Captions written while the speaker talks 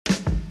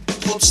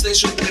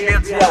hotstation.gr.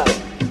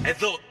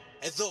 Εδώ.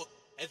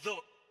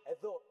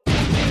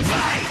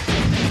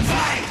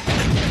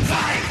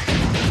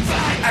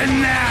 And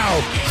now,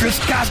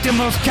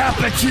 Chriskostomos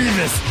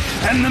Kapachivas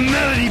and the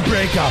Melody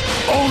Breaker,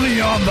 only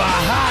on the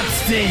Hot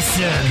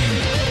Station.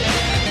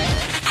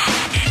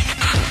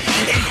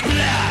 It's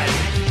blood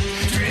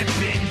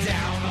dripping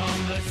down on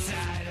the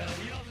side of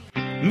your...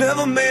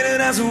 Never made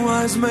it as a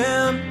wise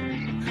man.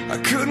 I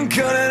couldn't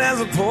cut it as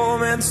a poor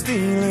man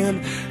stealing.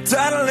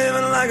 Tired of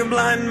living like a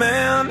blind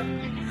man.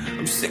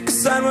 I'm sick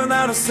aside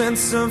without a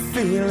sense of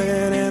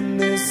feeling. And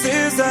this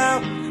is how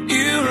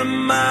you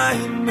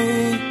remind me.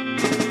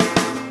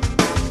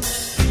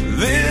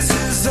 This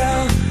is how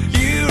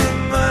you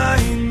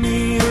remind me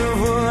of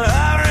what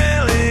I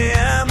really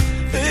am.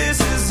 This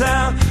is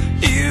how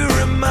you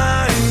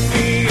remind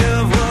me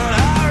of what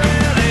I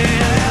really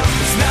am.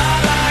 It's not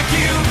like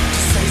you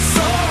to say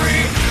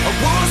sorry. I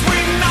was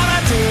waiting on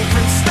a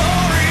different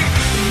story.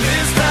 And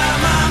this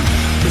time I'm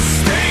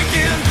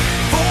mistaken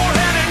for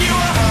handing you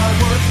a heart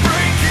worth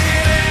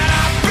breaking. And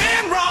I've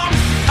been wrong,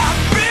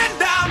 I've been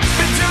down,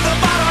 been to the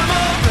bottom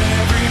of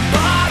every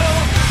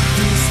bottle.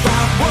 These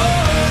 5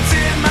 words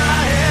in my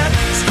head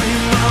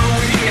scream, are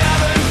we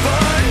having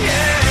fun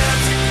yet?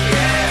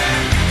 Yeah,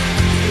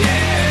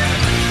 yeah,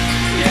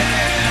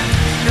 yeah,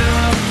 no,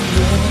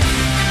 no.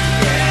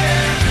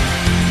 Yeah,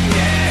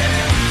 yeah,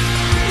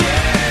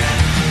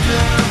 yeah,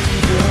 no,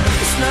 no.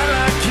 It's not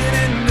like you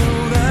didn't know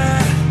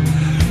that.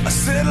 I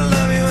said I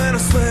love you and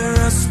I swear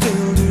I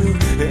still do.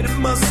 And it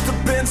must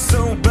have been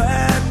so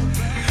bad,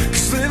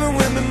 'cause living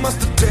with me must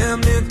have damn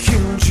near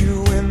killed you.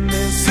 And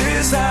this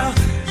is how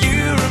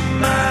you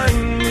remind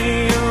me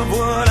of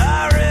what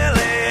I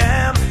really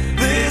am.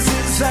 This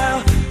is how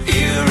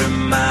you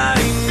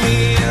remind me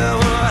of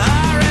what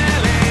I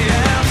really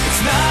am.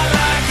 It's not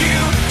like you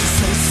to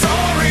say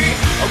sorry.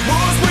 I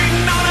was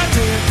waiting on a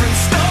different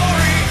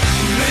story.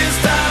 This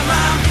time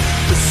I'm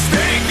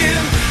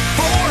mistaken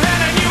for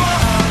handing you a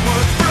heart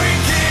worth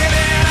breaking.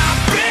 And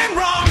I've been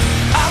wrong,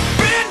 I've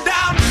been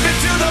down, been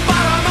to the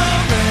bottom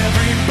of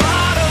every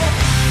bottle.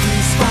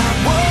 These 5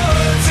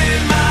 words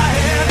in my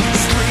head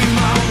scream,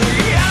 are we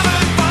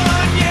having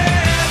fun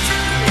yet?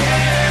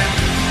 Yeah,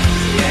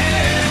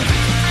 yeah,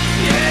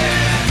 yeah,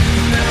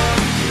 no,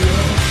 no.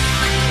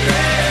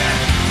 Yeah,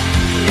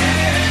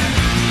 yeah,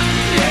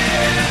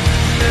 yeah,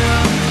 no,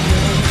 no.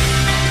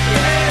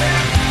 Yeah,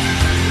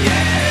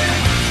 yeah,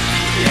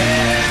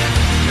 yeah,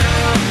 no,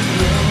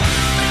 no.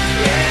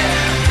 Yeah,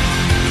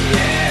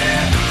 yeah,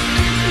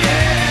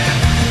 yeah,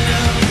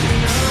 no,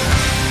 no.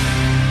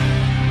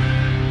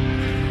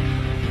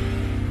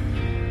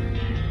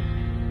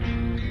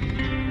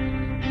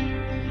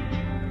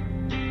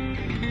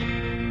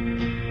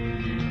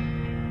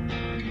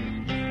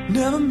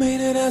 Never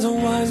made it as a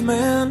wise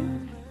man.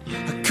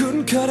 I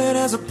couldn't cut it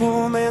as a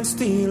poor man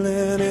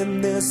stealing. And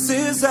this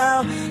is how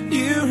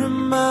you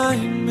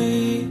remind me.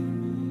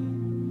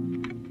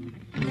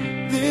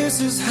 This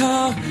is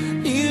how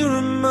you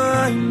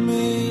remind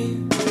me.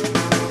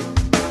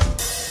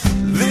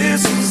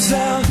 This is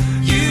how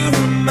you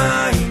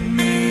remind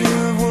me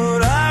of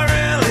what I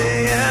really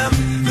am.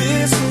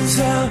 This is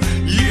how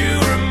you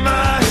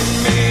remind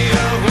me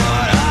of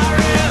what I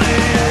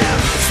really am.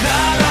 It's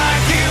not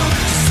like you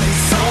to say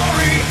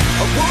sorry.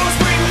 I was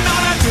waiting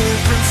on a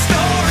different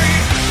story.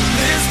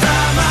 This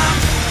time I'm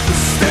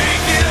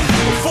mistaken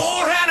for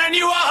handing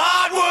you a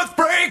heart worth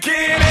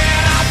breaking.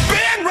 And I've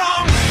been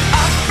wrong,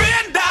 I've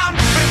been down,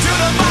 been to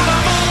the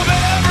bottom of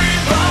every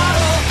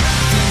bottle.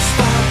 These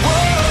 5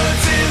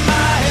 words in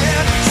my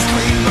head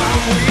scream,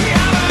 are we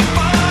having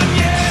fun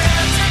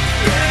yet?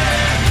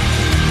 Yeah,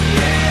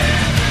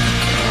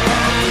 yeah,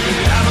 are we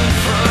having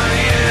fun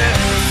yet?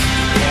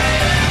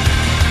 Yeah,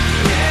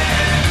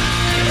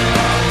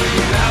 yeah, are we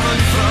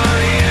having fun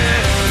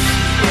yet?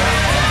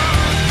 Yeah,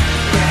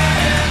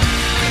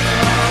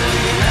 yeah, are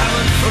we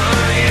having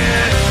fun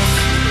yet?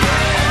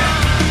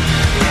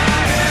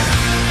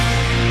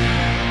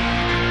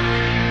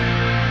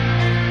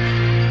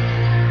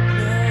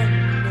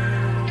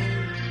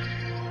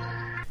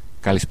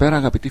 Καλησπέρα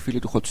αγαπητοί φίλοι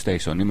του Hot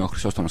Station. Είμαι ο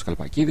Χρυσόστομος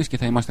Καλπακίδης και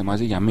θα είμαστε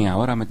μαζί για 1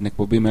 ώρα με την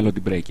εκπομπή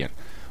Melody Breaker.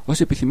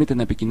 Όσοι επιθυμείτε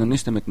να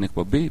επικοινωνήσετε με την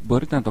εκπομπή,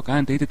 μπορείτε να το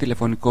κάνετε είτε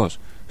τηλεφωνικώς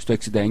στο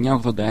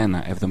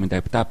 6981 77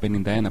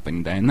 51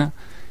 51,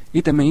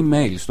 είτε με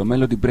email στο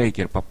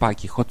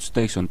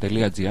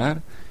melodybreaker@hotstation.gr,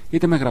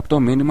 είτε με γραπτό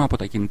μήνυμα από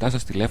τα κινητά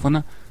σας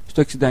τηλέφωνα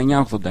στο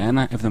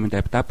 6981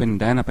 77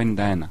 51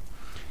 51.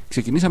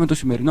 Ξεκινήσαμε το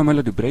σημερινό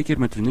Melody Breaker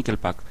με τους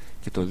Nickelback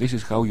και το This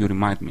is how you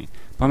remind me.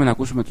 Πάμε να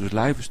ακούσουμε τους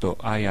live στο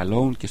I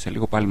Alone και σε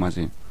λίγο πάλι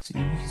μαζί.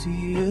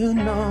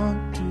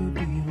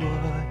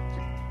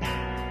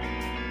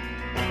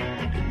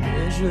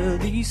 Measure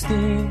these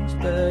things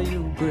by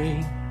your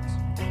brains.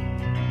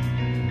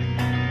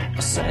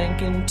 I sank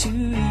into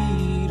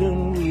Eden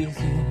with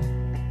you,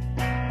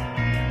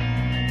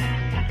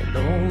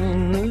 alone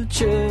in the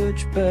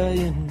church by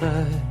and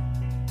by.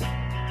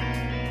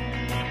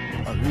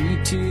 I'll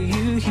read to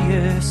you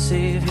here,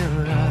 save your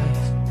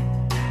life.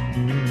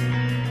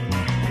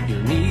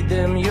 You'll need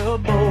them, your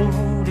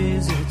boat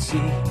is at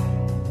sea.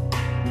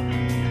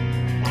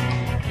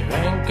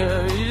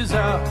 America is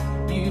all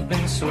you've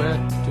been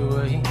swept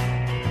away.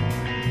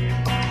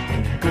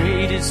 And the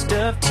greatest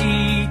of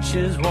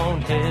teachers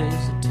won't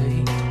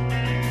hesitate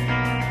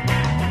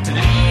to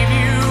leave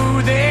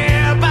you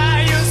there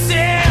by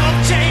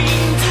yourself,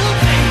 chained to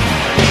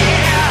fate.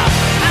 Yeah,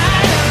 I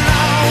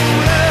alone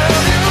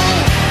love you.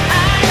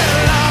 I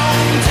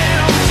alone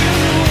tempt you.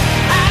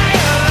 I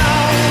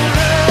alone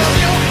love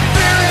you.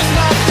 There is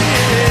nothing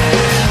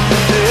in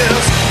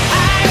this.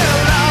 I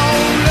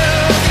alone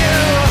love you.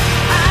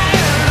 I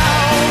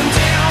alone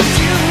tempt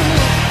you.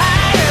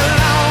 I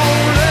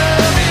alone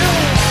love you.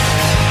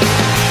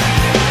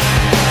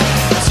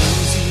 It's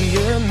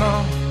easier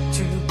not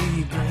to be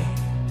great.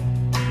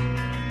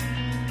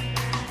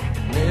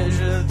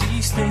 Measure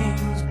these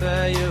things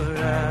by your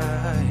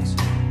eyes.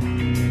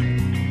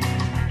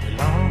 We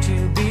long to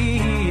be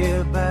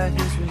here by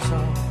his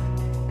resolve.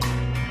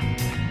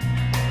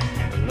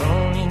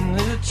 Alone in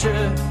the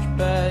church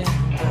by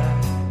and by.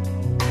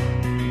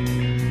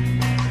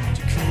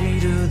 To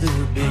cradle the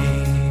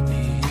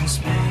baby in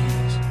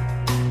space.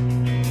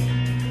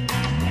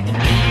 And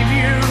leave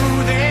you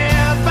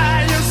there by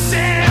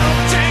yourself,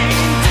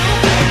 chained to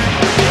fate.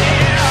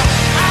 Yeah,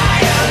 I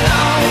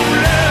alone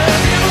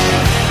love you.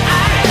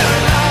 I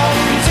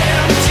alone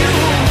tempt you.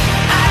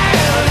 I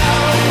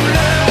alone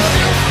love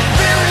you.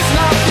 There is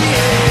not the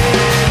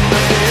end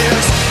of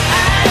this.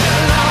 I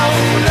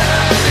alone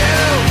love you.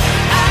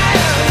 I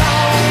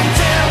alone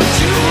tempt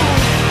you.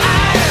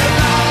 I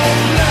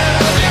alone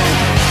love you.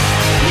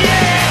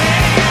 Yeah.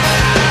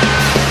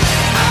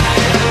 I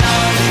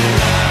alone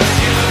love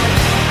you.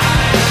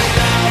 I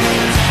alone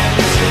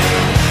tempt you.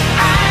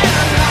 I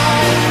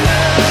alone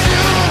love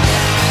you.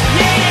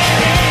 Yeah.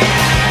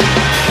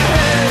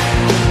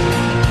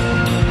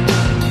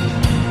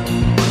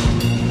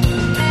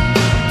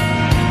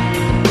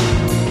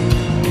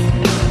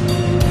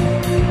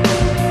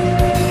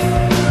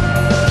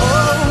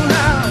 Oh,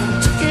 now you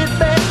took it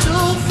back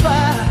too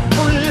far.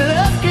 Only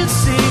love can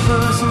save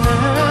us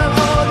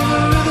now. All the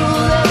rhythm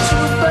that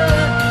you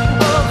burn,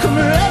 oh, come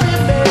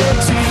running back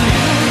to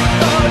you.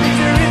 All the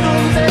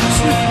rhythm that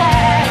you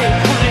had,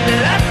 only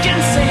love can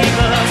save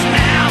us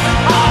now.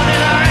 All the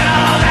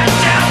rhythm that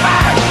you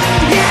burn,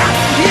 yeah,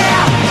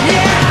 yeah,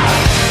 yeah.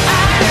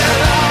 I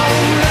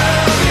alone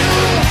love you.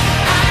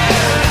 I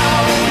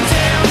alone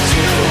tempt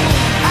you.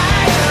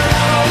 I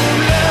alone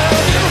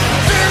love you.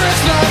 There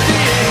is not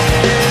the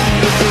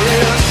end of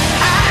this.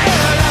 I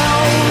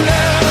alone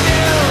love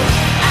you.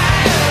 I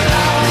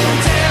alone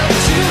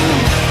tempt you.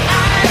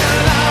 I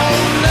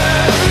alone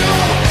love you.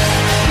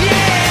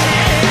 Yeah.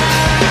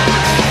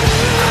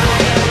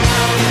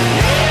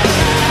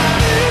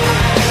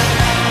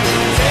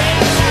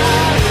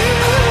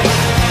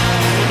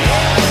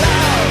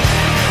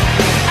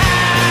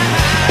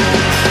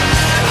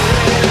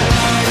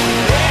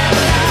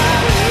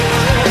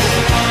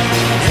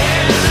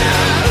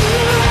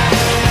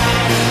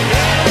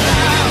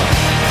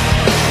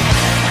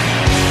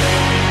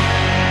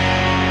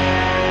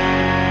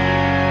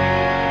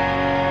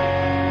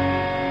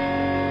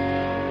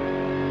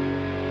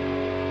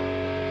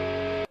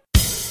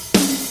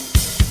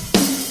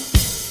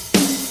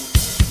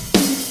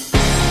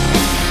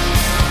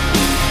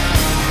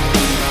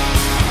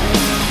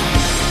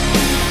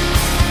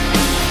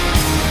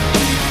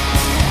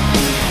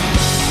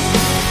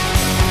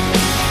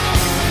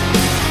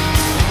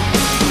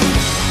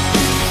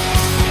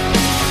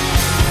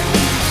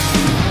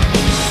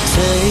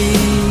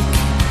 Take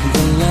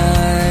the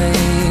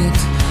light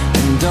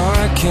and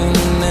darken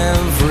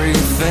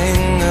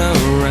everything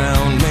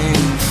around me.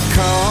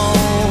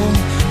 Calm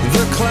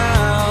the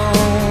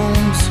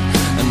clouds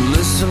and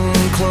listen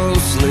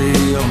closely.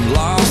 I'm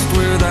lost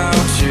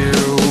without you.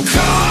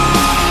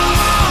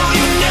 Call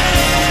your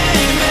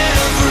name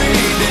every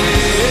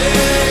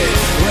day.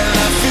 When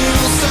I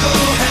feel so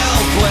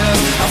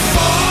helpless, I'm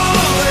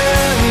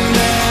falling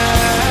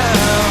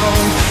down.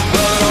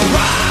 But I'll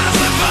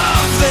rise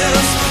above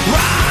this,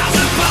 rise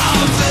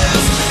above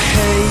this.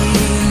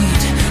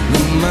 Hate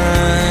the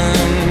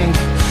mind,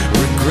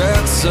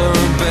 regret so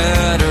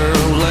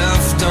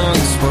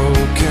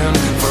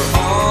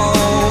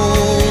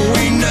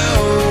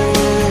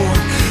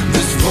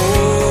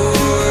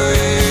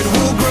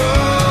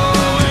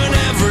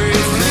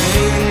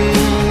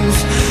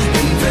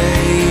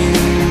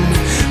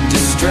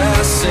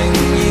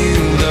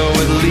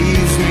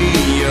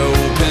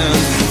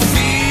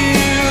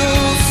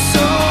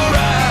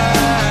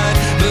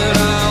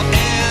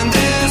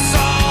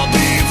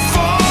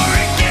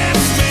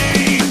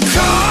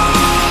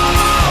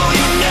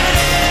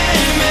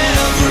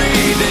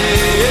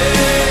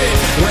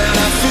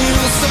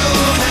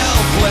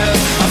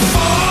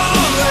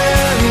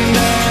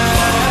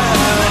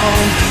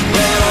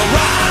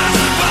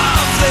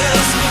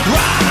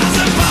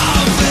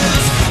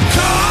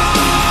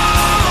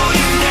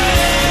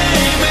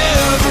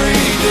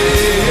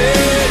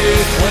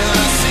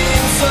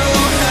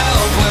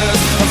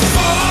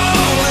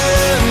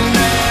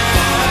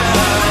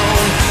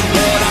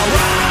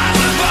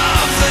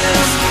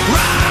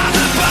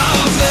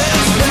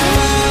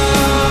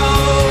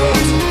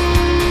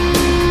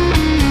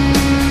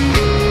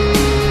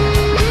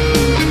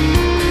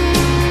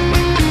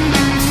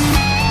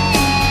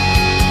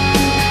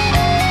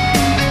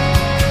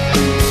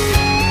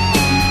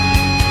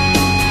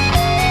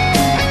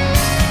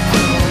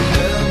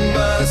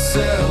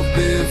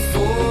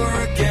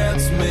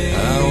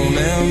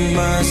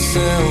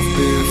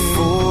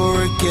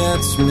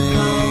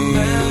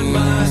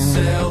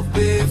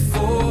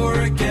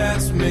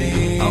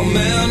I'll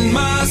mend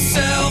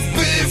myself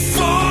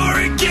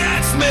before it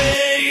gets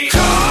me.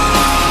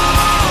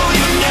 Call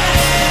your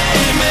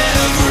name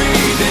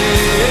every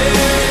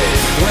day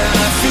when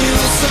I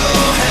feel so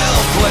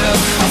helpless.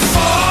 I'm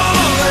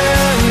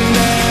falling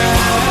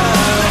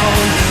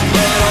down,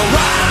 but I'll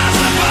rise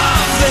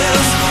above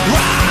this,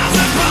 rise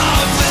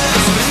above this.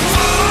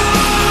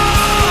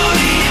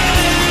 48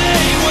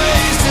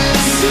 ways to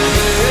say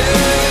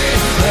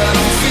that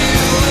I'm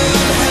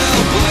feeling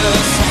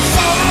helpless. I'm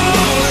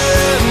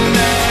falling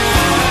down,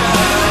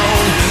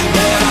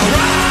 but I'll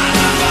rise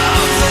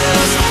above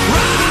this,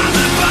 rise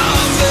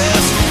above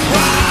this,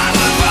 rise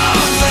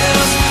above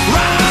this,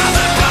 rise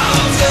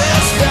above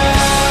this doubt.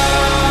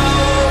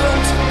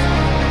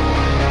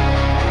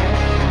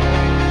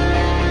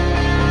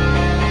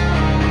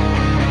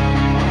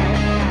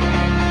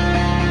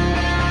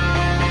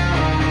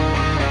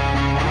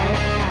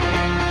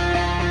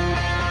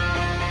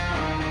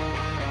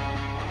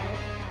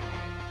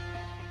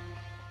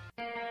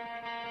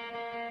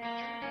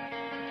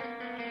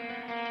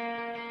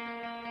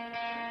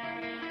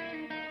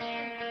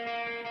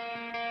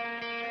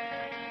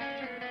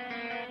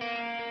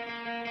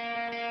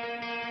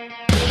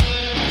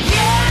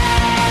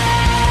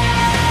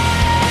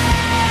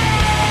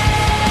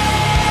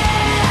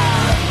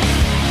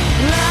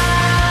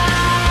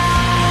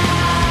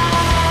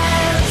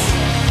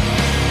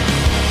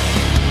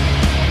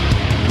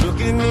 Look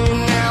at me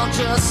now,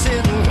 just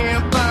sitting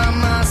here by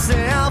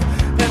myself,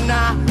 and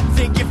I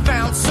think you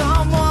found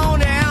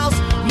someone else.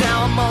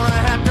 Now I'm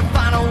gonna have to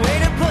find a way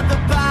to put the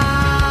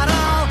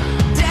bottle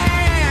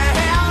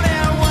down.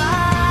 And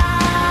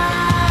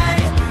why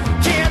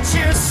can't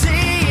you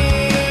see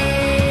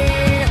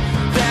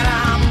that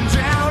I'm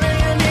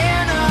drowning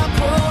in a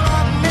pool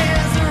of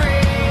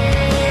misery?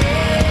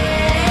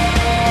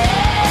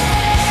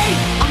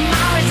 I'm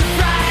always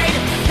afraid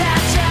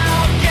that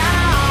you'll go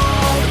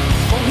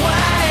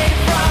away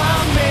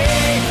from me.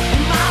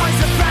 I'm always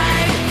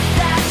afraid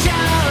that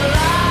you're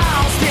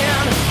lost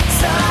in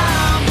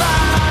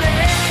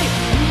somebody.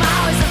 I'm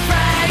always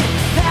afraid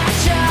that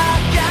you're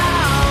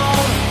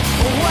gone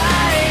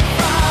away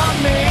from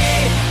me.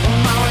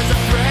 I'm always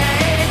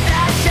afraid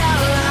that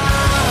you're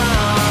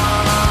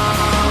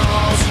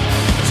lost.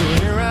 So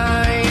here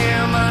I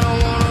am, I don't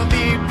wanna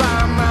be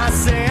by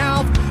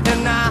myself,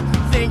 and I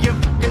think you're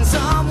f***ing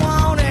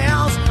someone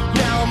else.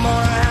 Now I'm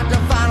gonna have to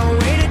find a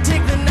way to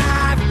take the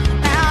knife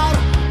out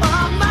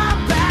of my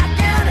back.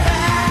 And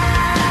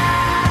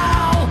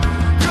how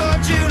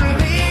could you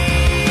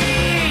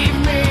leave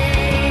me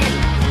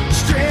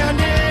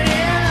stranded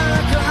in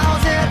a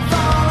closet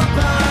full of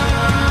bugs?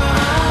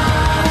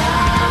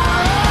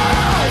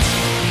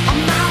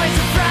 I'm always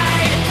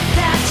afraid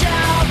that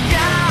you're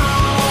gone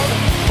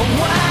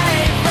away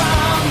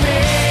from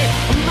me.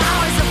 I'm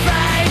always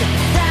afraid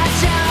that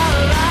you're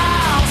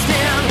lost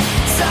in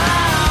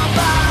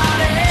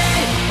somebody.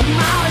 I'm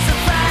always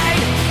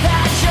afraid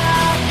that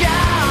you're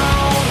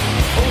gone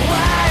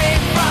away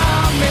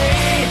from me.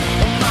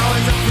 I'm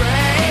always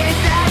afraid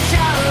that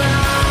you're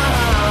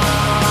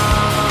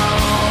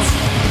lost.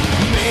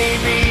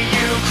 Maybe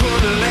you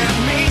could let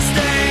me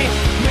stay,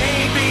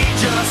 maybe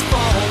just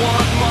for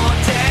one more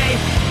day.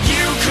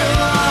 You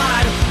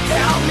could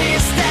help me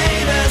stay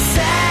the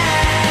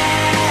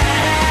same.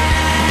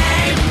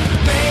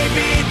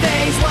 Maybe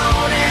things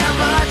won't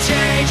ever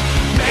change.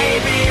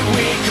 Maybe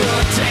we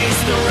could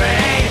taste the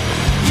rain.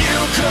 You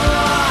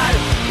could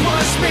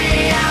push me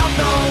out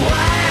the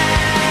way.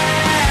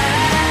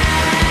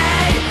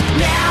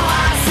 Now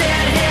I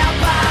sit here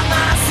by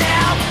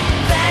myself,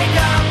 think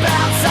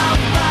about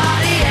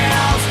somebody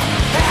else.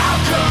 How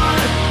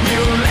could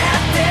you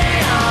let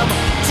them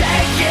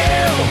take you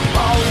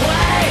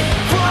away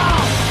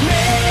from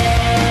me?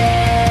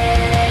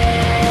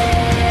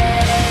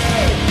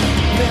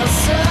 There's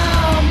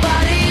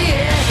somebody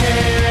else.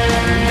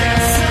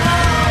 There's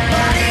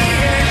somebody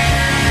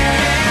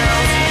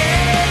else.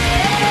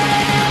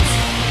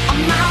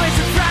 I'm always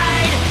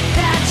afraid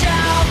that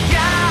you're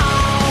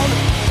gone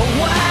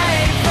away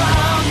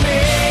from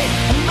me.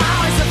 I'm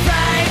always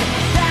afraid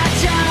that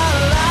you're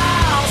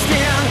lost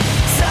in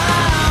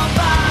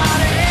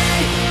somebody.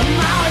 I'm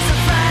always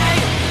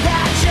afraid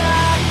that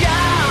you're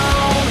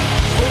gone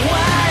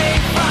away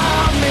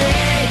from me.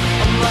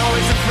 I'm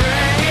always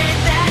afraid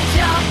that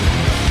you're.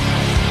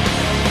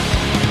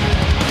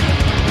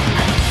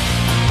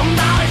 I'm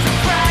always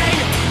afraid.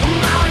 I'm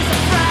always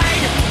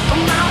afraid.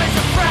 I'm always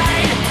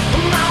afraid.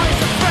 I'm always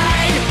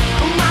afraid.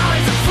 I'm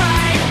always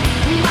afraid.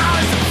 I'm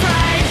always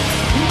afraid.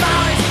 I'm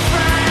always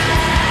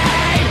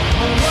afraid.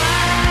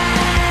 Away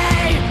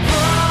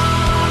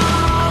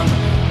from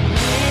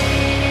me.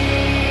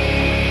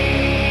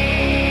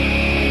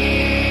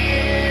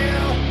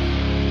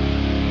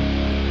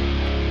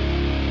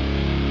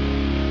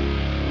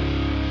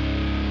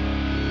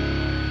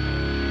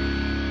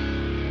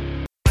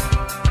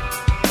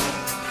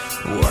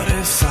 What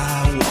if I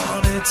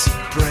wanted to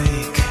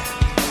break,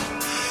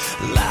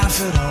 laugh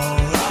it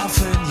all off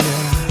in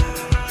your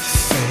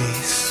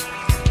face?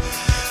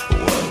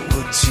 What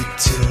would you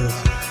do?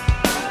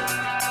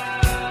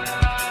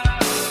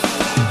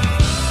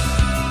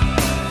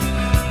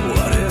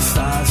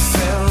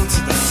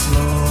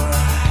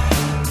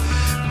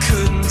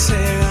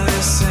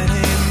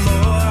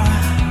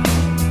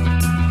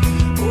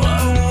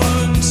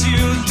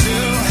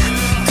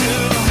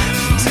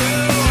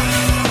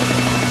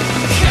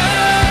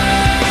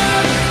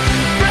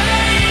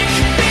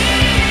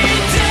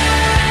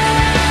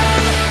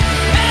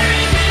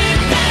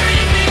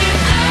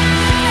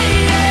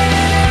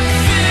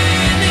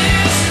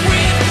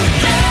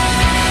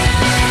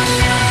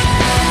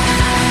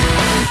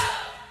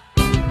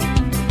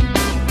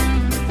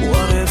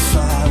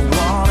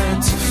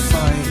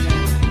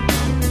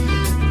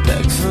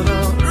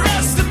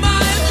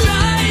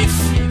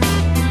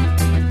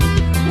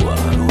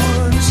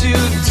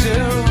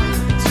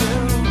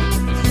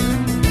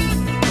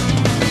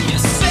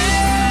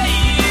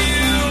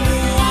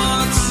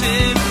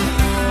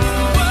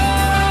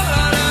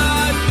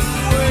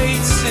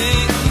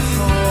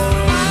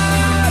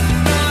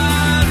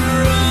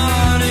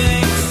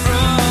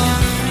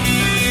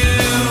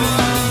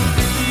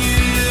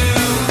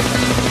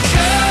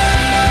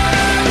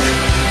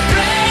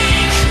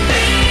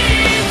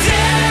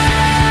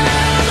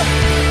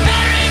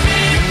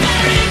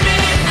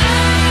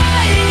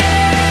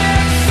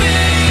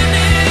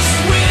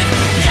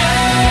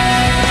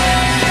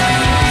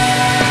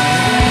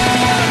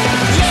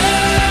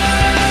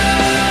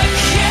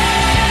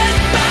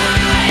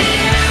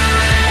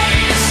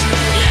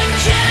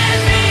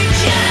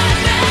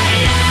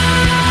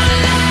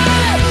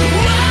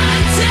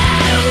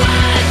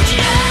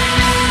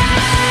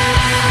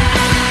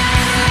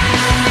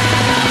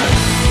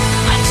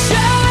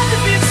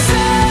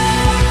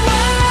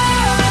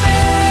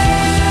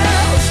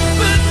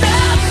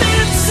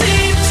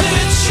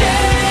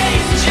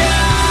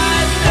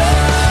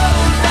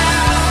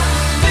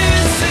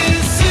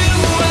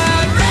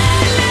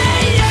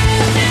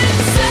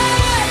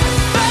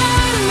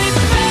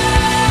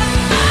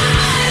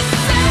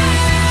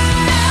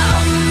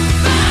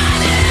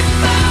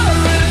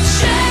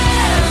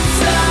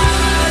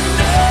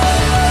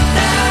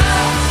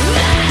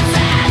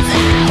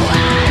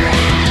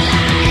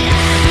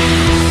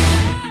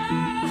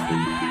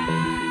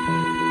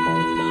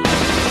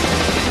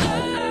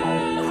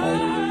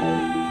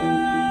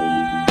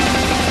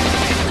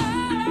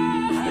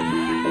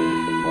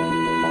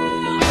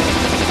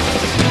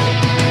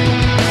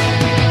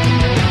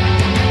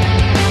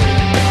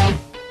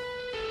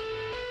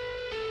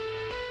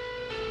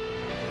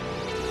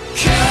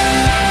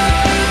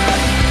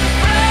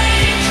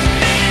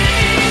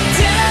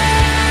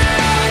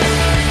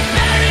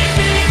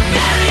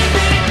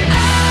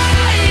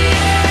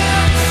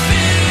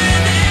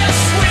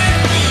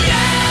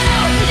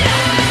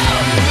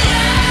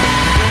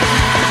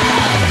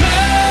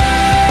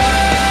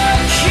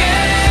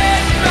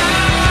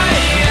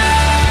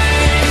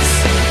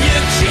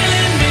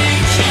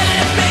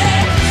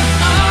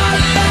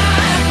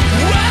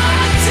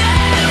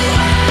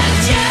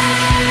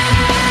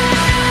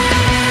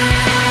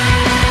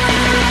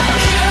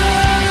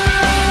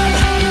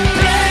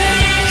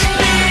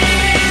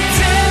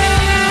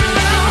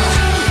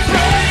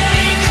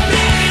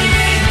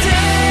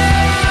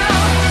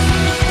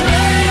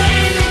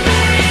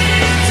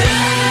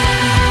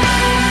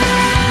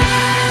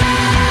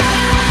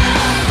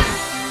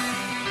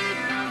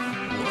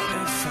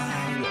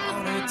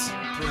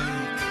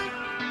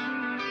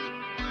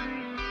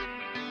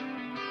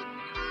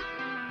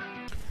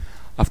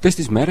 Αυτές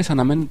τις μέρες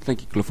αναμένεται να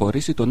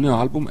κυκλοφορήσει το νέο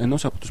άλμπουμ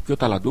ενός από τους πιο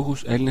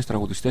ταλαντούχους Έλληνες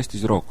τραγουδιστές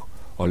της ροκ.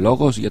 Ο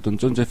λόγος για τον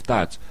John Jeff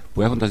Touch,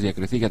 που έχοντας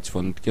διακριθεί για τις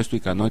φωνητικές του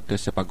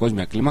ικανότητες σε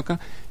παγκόσμια κλίμακα,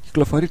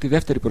 κυκλοφορεί τη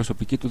δεύτερη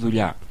προσωπική του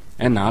δουλειά.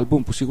 Ένα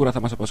άλμπουμ που σίγουρα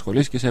θα μας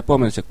απασχολήσει και σε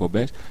επόμενες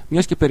εκπομπές,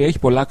 μιας και περιέχει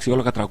πολλά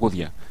αξιόλογα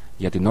τραγούδια.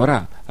 Για την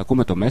ώρα,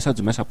 ακούμε το message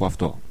μέσα από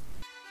αυτό.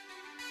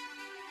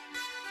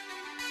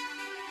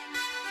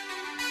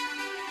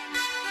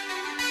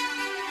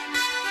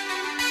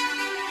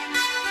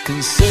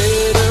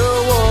 Consider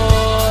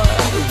what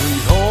we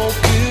hope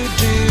you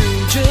do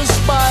just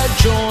by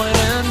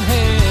joining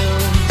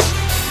hands.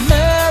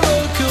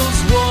 Miracles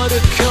would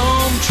have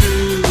come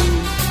true.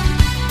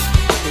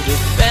 It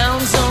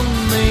depends on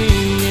me,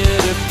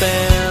 it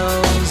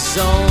depends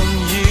on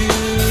you.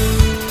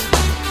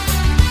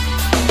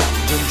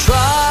 Don't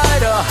try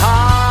to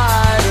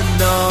hide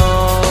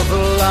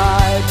another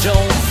lie.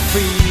 Don't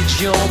feed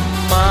your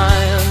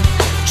mind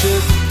to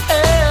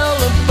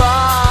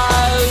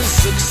alibis.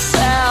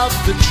 Accept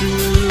the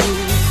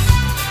truth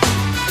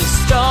and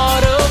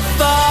start a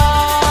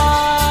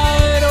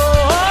fight.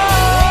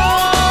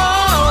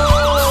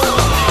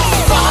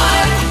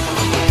 Fight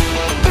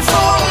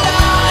before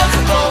life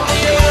upon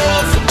the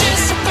earth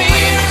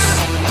disappears.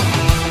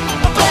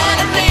 Our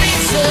planet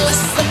needs us,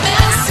 the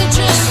message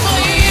is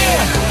clear.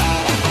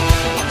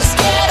 Let's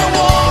get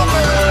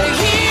warmer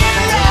year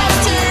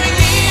after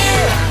year.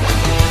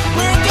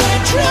 We're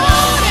gonna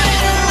drown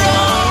in our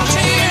own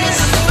tears.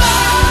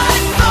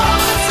 Fight for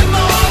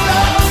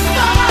tomorrow,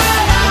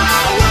 fight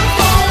our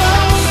follow,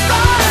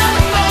 fight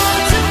for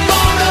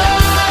tomorrow.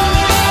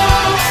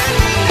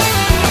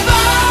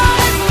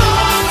 Fight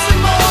for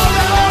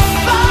tomorrow,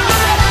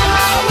 fight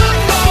our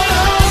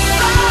follow,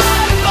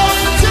 fight for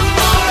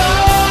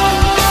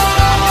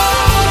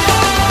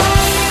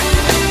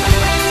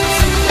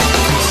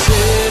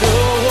Consider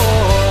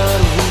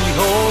what we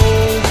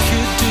hope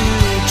you do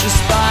just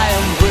by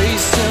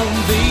embracing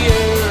the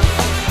earth.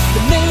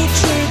 The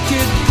nature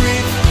could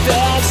break,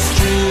 that's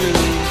true.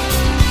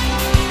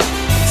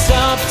 It's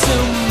up to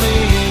me,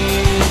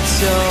 it's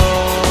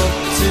up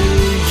to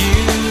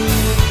you.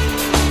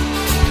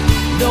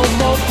 No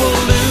more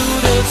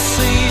polluted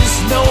seas,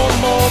 no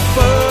more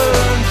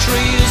burned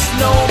trees,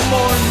 no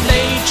more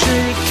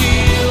nature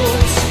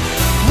kills.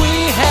 We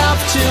have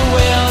to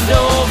end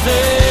all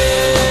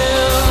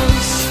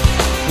this.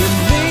 We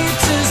need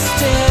to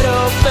stand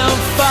up and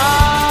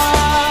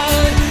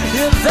fight.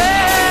 Yeah,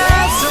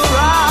 that's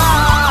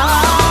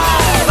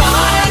right.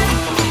 Fight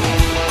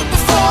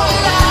before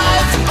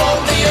life upon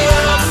the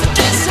earth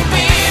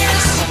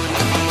disappears.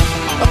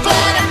 Our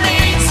planet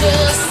needs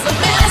us, the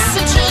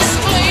message is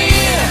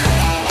clear.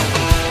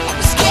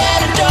 It's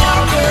getting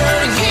darker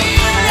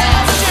year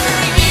after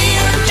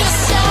year. Just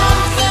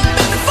something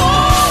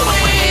before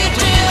we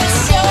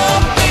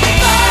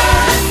disappear.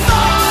 Fight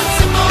for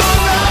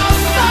tomorrow,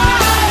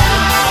 fight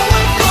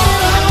our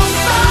follow,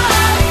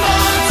 fight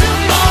for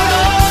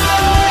tomorrow.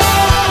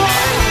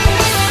 Fight for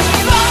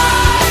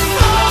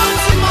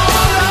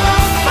tomorrow,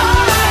 fight our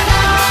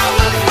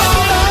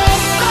follow,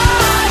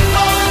 fight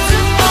for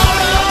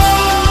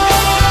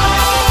tomorrow. Fight for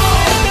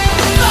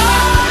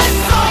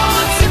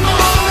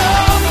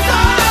tomorrow, fight our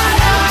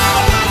follow,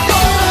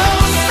 fight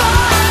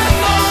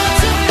for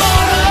tomorrow.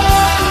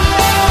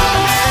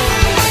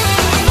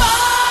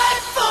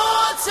 Fight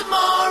for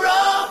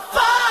tomorrow,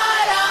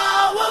 fight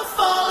our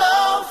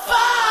follow,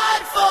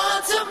 fight for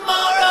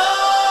tomorrow.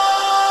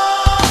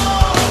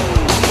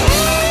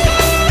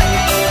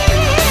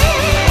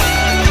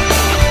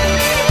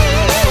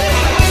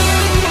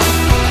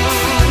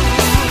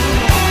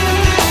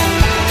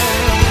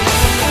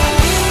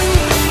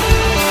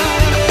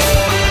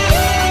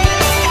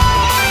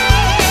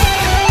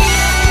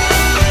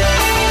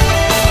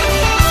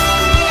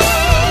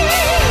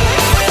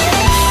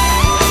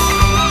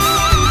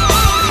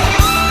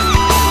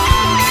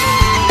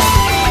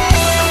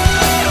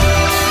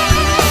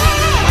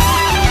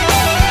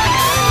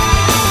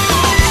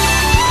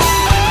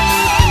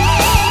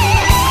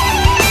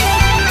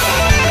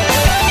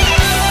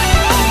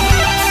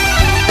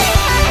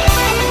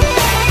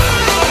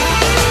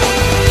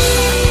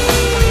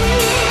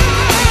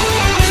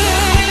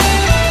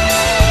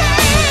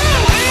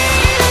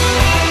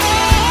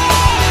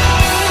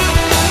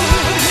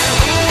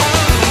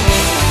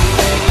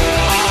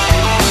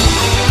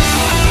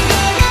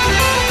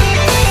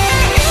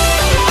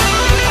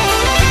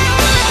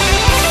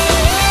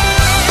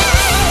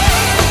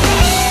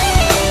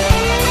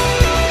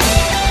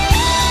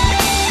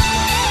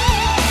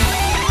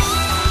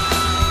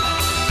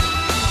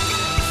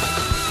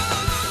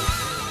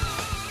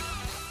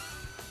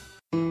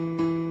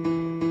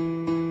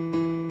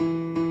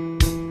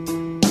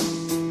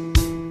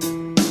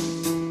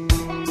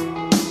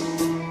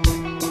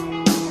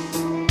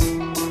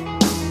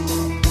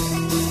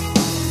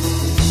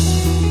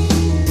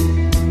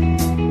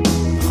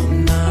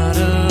 I'm not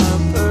a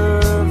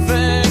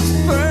perfect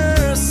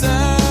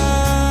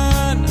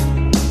person.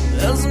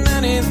 There's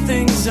many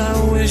things I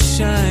wish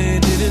I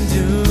didn't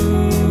do,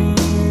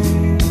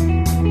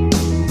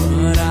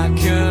 but I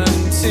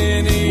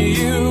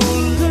continue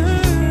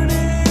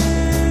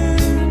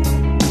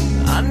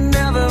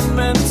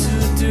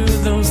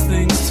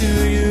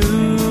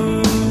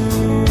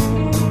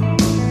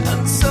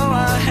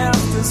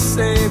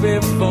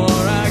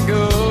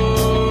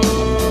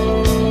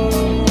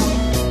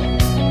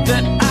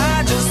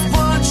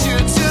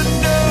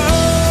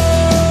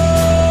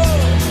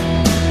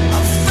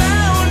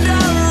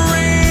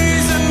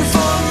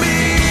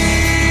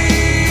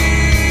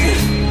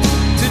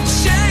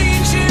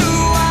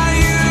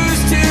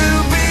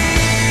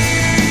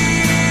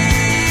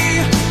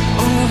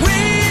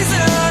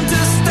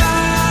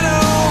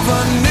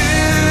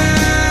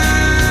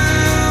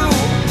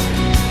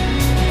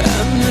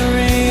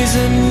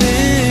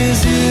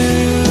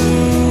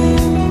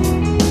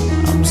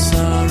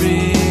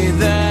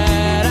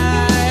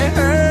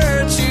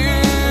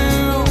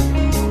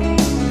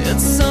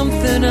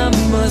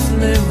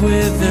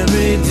with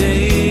every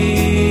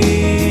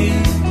day,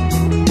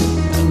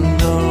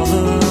 and all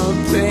the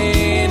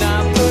pain I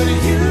put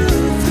you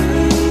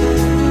through.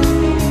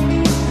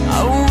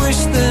 I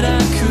wish that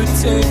I could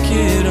take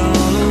it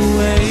all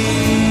away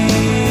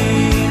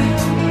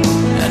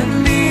and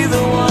be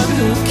the one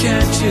who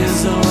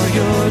catches all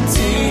your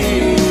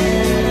tears.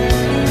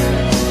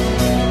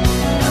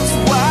 That's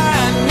why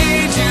I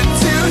need you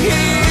to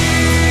hear.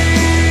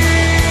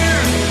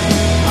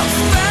 I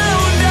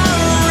found a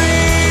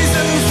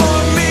reason for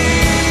me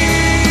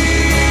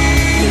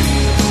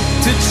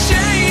to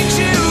change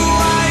who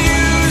I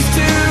used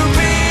to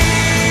be.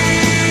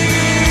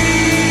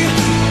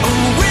 A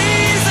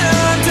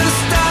reason to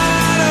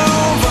start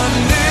over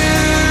new.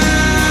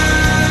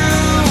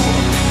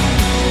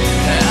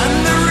 And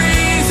the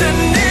reason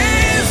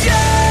is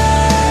you.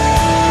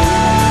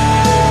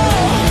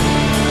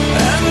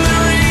 And the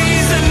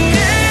reason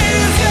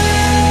is you.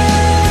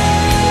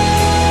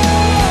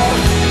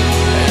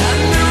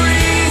 And the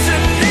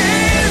reason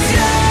is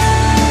you.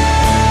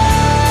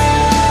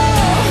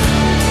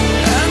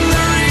 And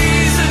the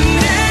reason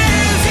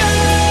is you.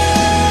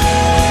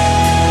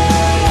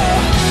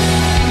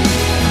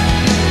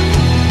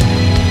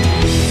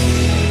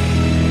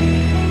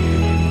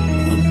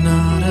 I'm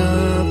not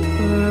a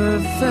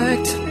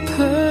perfect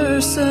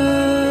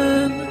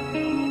person.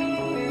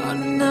 I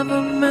never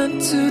meant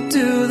to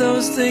do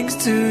those things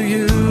to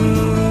you.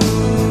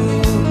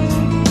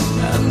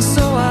 And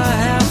so I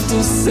have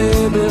to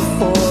say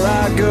before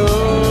I go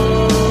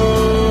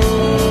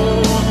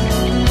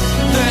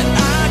that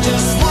I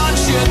just want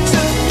you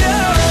to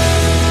know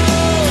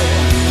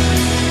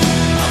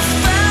I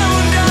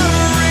found a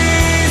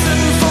reason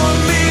for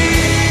me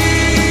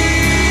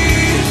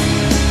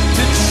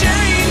to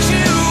change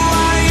who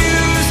I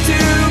used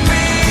to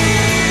be.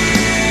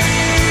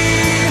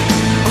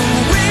 A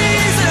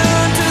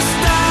reason to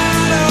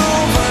start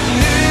over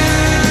new.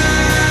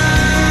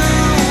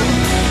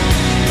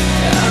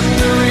 And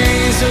the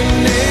reason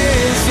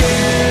is you.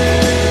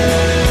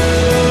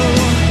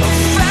 I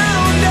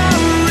found a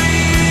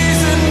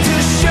reason to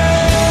show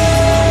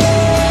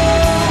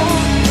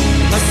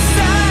a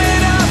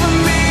side of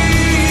me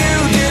you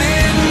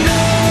didn't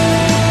know.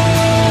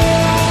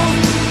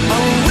 A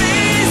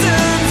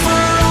reason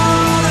for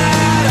all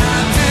that I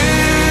do.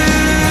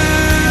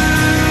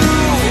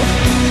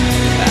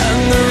 And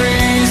the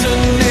reason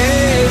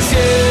is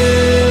you.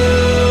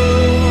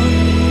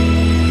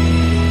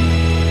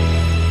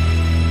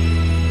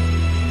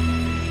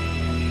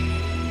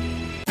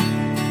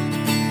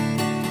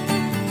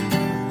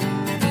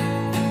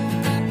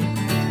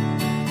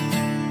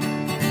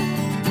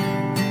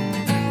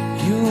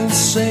 You'll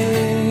say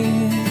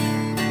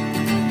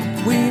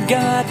we've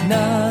got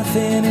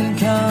nothing in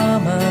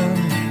common,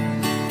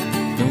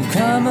 no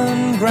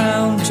common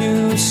ground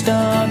to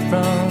start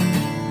from,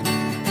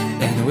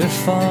 and we're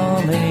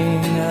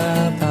falling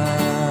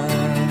apart.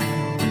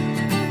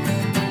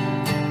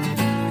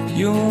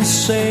 You'll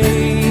say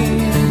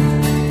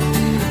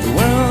the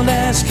world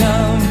has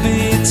come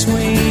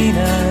between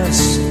us,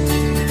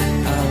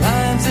 our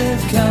lives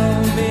have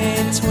come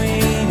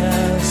between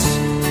us.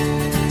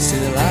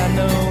 Still I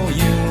know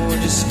you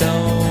just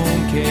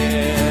don't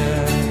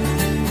care.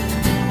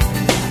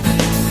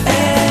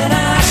 And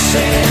I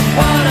said,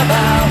 what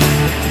about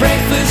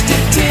breakfast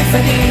at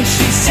Tiffany?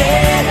 She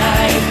said,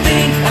 I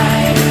think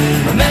I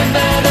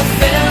remember the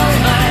film.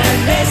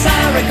 And as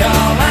I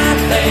recall, I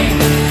think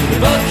we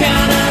both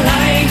kinda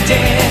liked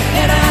it.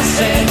 And I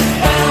said,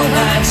 well,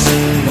 that's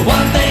the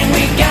one thing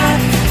we got.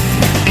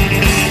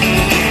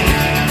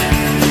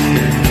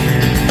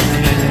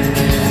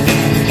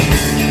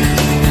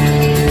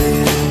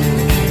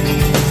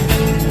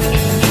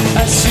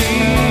 I see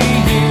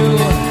you,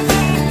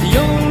 the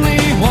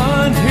only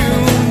one who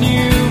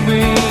knew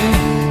me,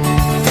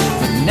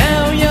 but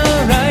now your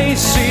eyes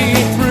see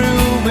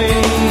through me.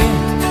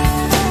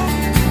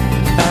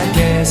 I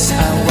guess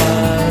I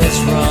was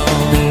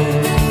wrong.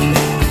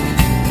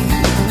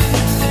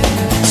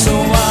 So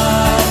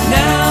what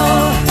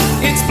now?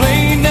 It's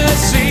plain to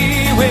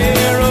see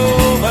we're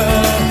over,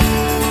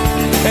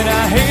 and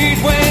I hate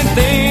when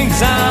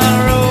things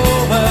are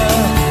over.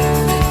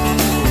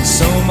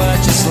 So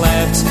much is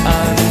left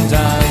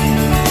undone.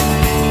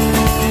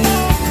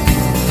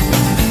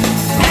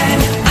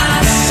 And I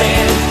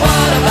said,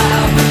 what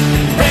about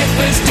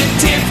breakfast at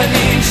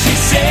Tiffany? She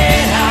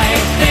said, I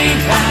think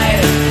I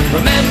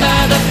remember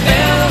the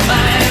film.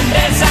 And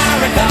as I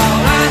recall,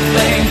 I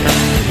think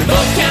we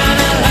both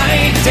kinda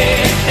liked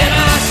it. And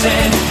I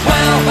said,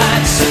 well,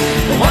 that's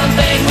the one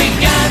thing we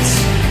got.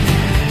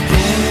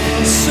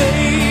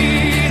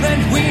 Say that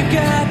we've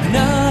got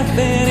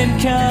nothing in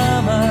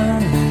common,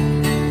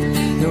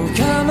 no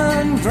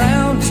common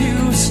ground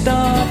to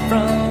start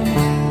from,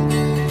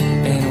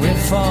 and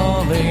we're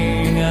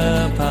falling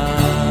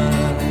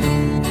apart.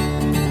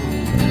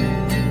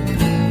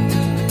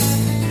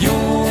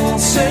 You'll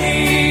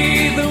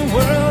say the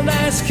world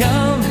has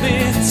come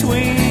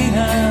between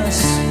us,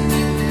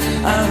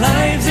 our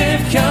lives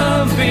have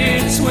come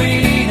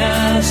between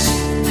us.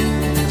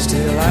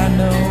 Still I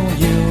know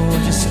you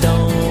just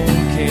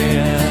don't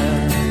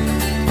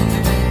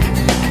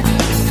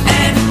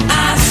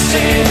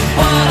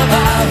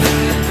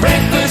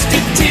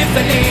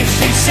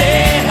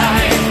said,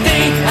 I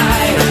think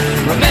I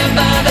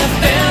remember the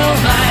film,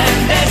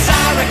 and as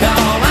I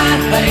recall, I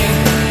think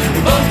we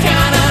both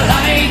kinda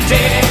liked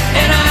it.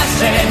 And I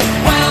said,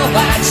 well,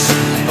 that's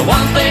the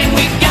one thing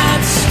we got.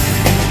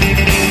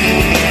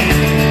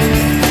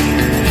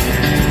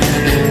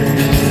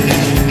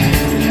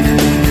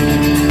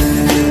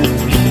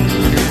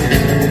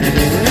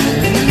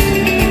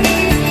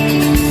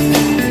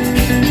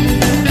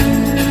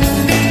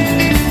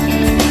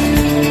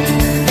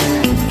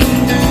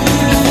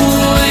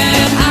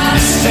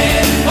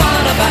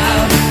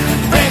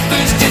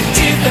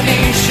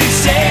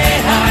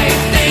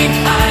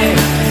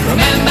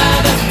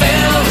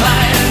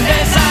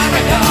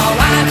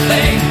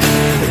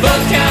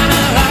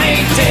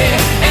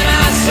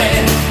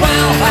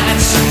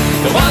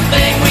 The one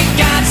thing we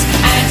got,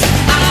 and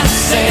I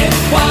said,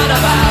 what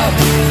about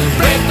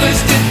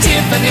breakfast at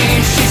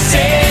Tiffany? She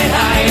said,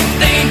 I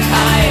think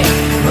I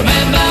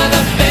remember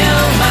the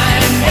film,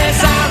 and as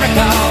I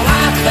recall,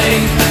 I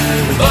think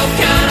we both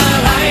kinda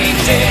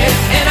liked it.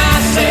 And I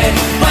said,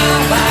 well,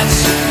 that's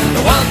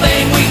the one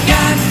thing we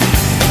got.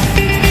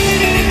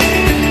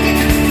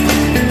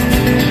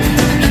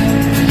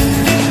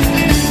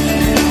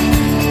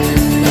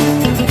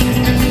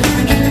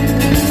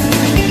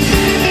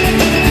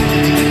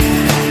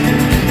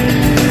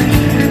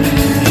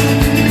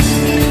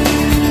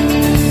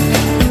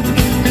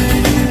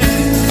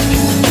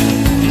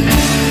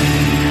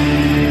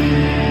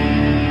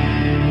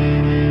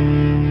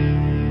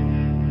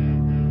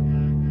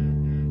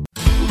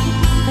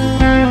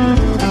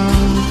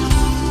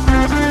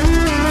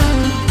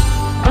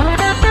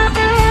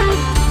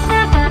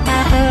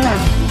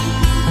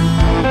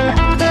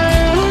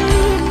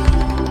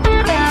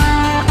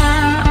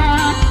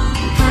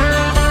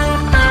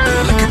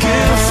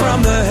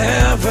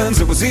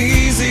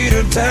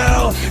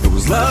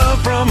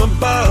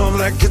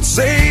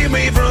 Save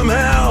me from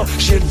hell.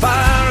 She had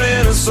fire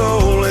in her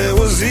soul. It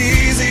was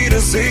easy to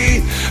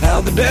see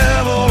how the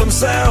devil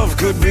himself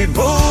could be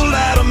pulled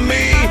out of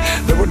me.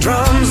 There were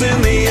drums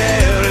in the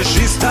air as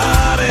she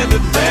started to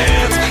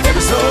dance.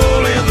 Every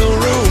soul in the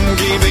room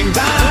keeping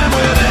time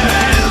with their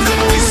hands.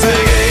 And we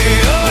sang,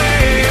 hey, oh,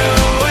 hey,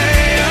 oh,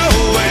 hey,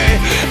 oh, hey.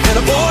 And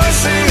the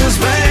voices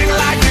rang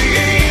like the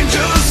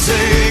angels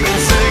sing.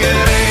 And sing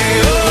it,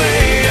 hey, oh,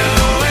 hey,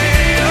 oh,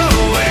 hey,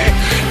 oh, hey.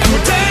 And we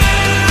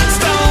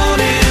danced on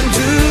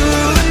into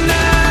the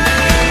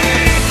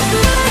night.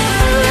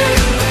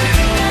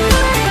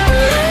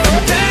 And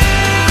we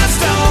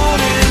danced on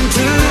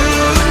into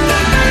the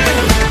night.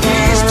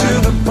 Keys to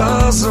the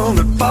puzzle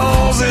that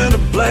falls into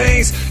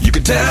place. You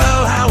could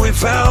tell how we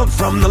felt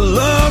from the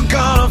look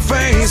on our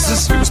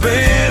faces. We were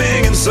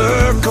spinning in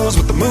circles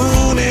with the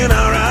moon in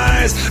our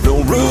eyes.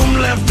 No room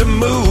left to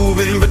move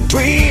in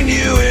between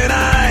you and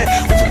I.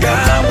 We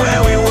forgot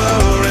where we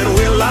were and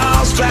we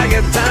lost track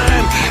of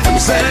time. And we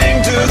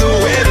sang to the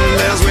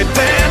wind as we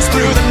danced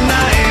through the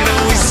night.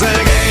 And we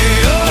sang,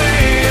 hey, oh,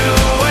 hey,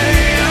 oh,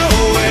 hey,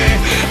 oh, hey.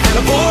 And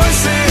the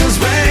voices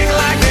rang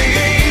like the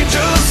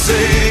angels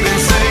sing. And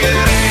sang it,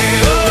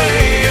 hey, oh,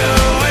 hey,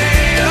 oh,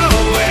 hey,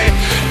 oh, hey.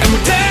 And we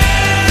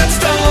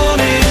danced on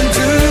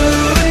into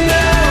the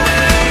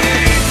night.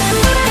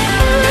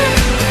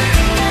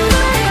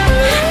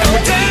 And we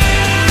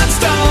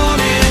danced on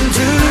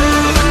into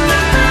the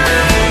night.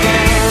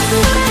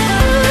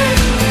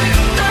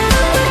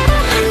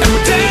 And we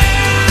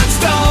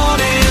danced on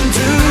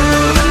into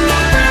the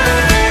night.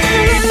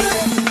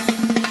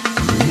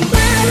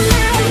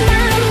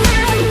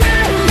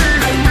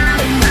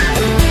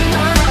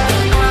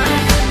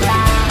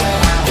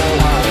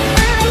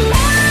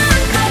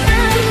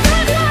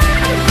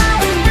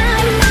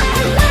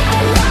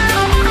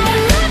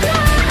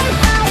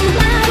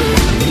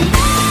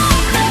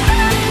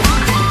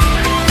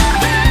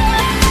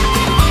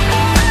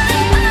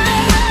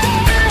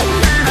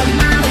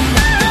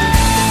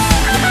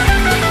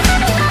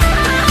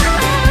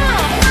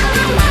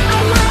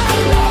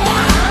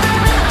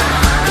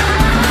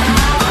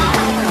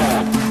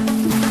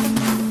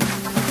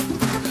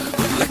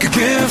 Like a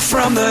gift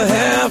from the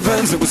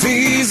heavens, it was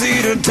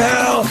easy to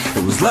tell.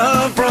 It was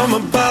love from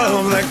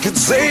above that could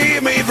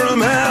save me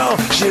from hell.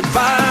 She had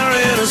fire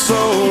in her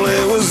soul,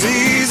 it was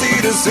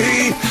easy to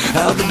see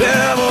how the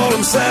devil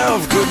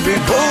himself could be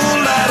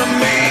pulled out of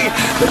me.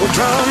 There were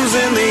drums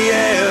in the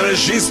air as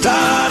she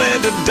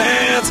started to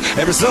dance.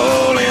 Every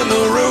soul in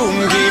the room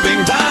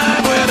keeping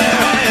time with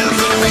their hands.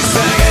 And we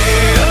sang,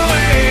 hey, oh,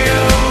 hey,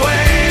 oh,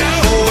 hey,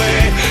 oh,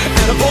 hey.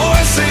 And the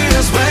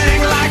voices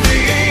rang like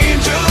the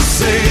angels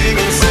sing.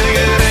 And sing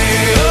it,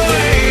 hey, oh,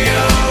 hey,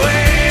 oh,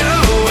 hey,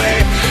 oh,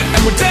 hey.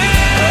 And we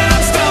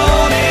danced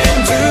on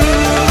into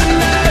the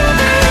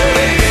night.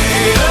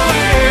 Hey, oh,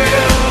 hey,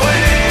 oh,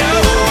 hey,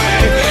 oh,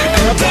 hey.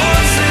 And the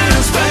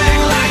voices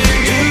rang like the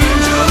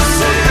angels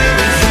sing.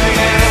 And sing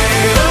it,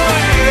 hey, oh,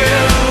 hey,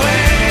 oh,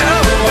 hey,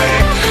 oh, hey.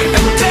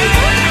 And we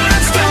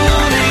danced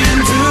on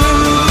into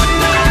the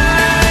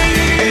night.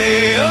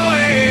 Hey, oh,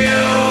 hey.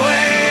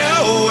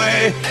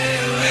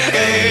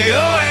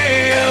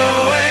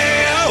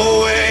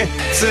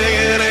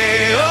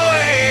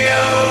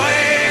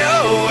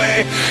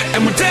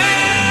 and we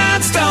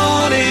danced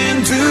on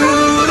into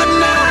the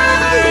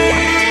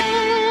night.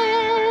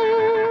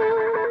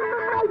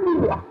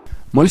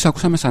 Μόλις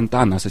ακούσαμε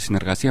Santana σε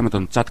συνεργασία με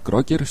τον Chad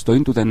Crocker στο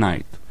Into the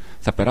Night.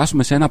 Θα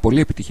περάσουμε σε ένα πολύ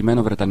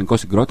επιτυχημένο βρετανικό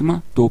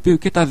συγκρότημα, το οποίο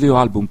και τα δύο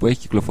άλμπουμ που έχει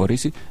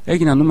κυκλοφορήσει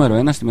έγιναν νούμερο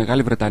 1 στη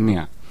Μεγάλη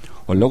Βρετανία.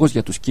 Ο λόγος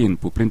για τους Kin,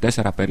 που πριν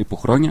 4 περίπου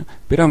χρόνια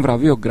πήραν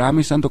βραβείο Grammy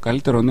σαν το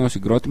καλύτερο νέο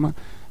συγκρότημα,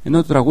 ενώ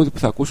το τραγούδι που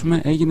θα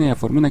ακούσουμε έγινε η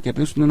αφορμή να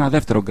κερδίσουν ένα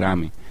δεύτερο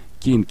Grammy.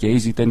 Kin και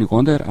Easy Tenny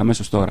Wonder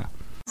αμέσως τώρα.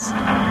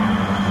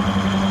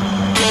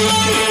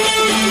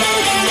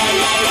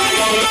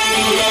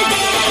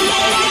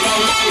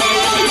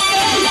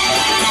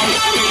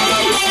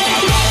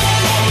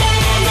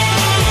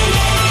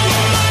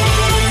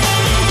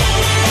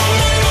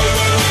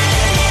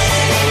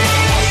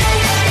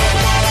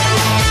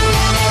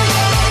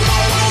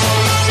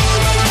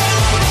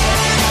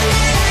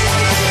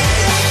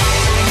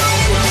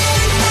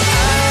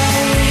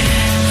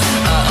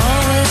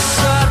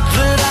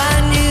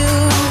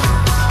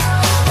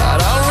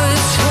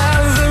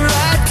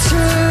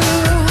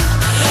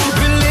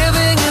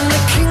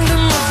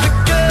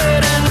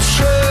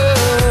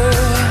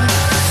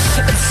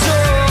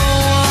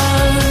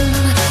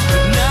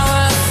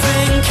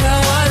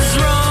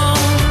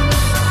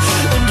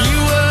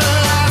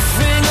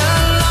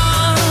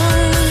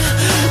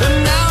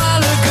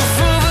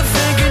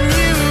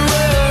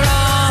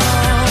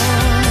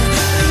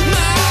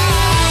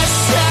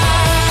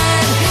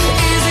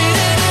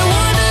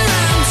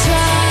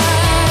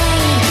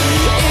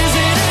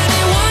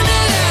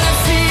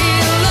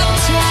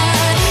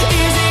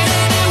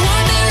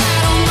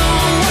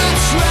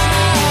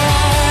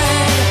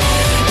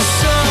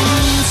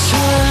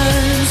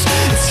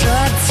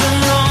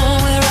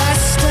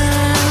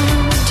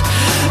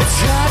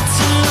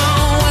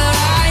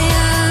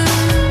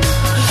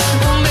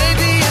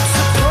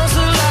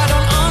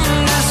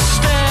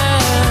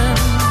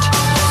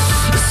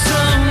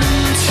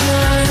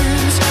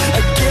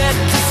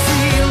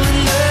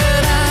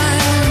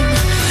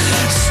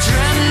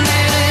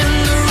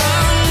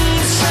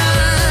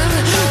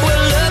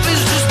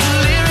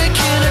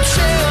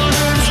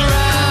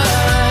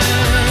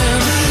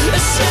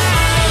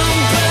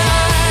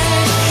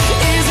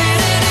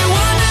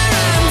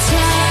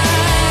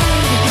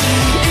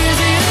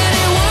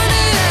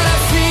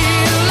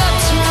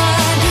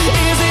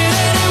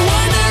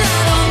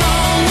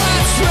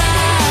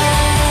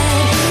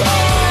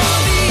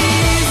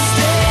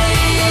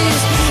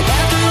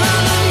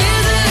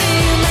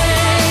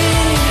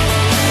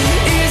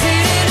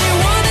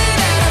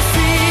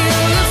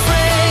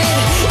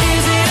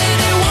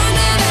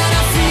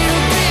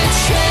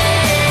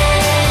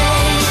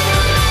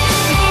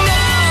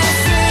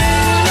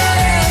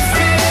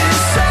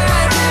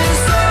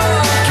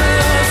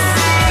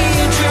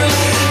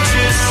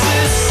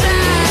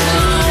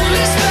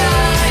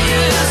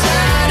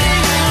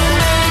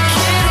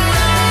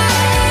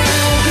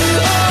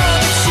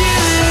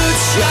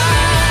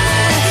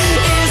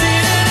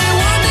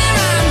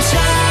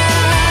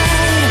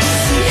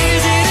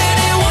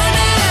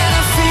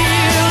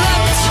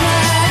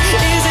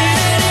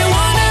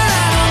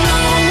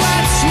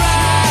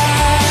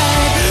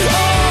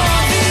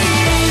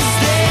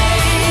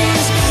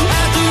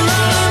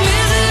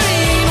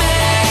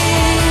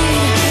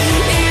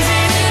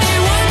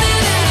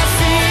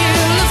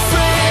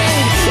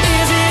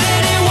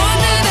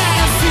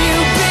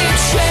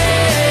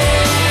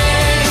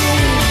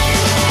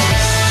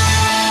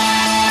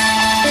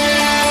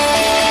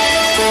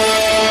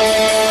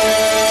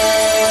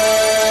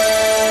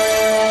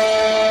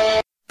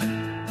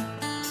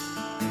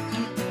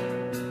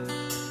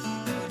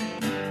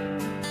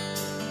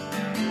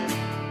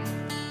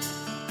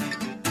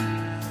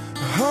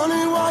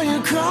 Honey, why you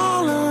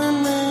calling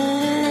me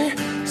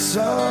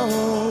so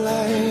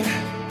late?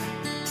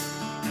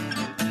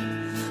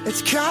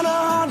 It's kinda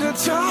hard to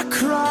talk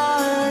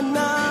right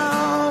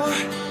now.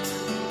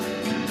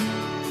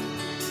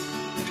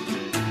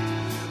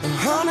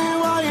 Honey,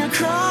 why you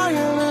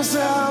crying? Is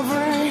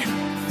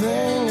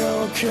everything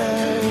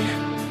okay?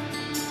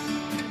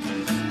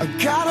 I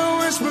gotta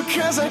whisper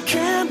 'cause I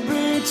can't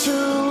be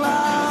too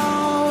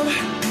loud.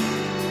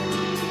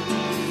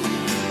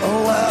 Oh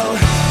well,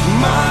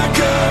 my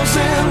girl's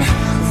in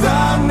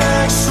the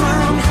next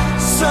room.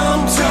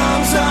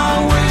 Sometimes I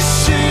wish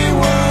she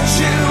was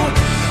you.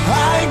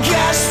 I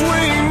guess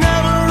we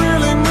never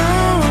really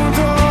moved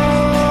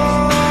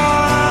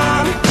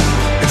on.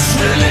 It's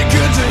really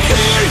good to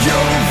hear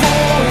your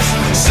voice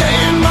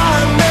saying my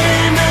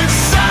name. It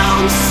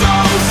sounds so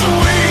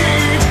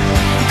sweet,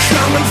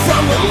 coming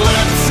from the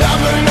lips of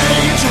an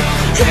angel.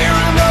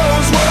 Hearing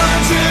those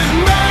words, it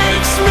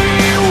makes me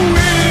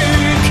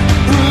weak.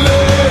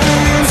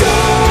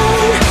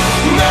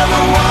 I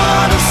never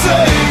wanna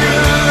say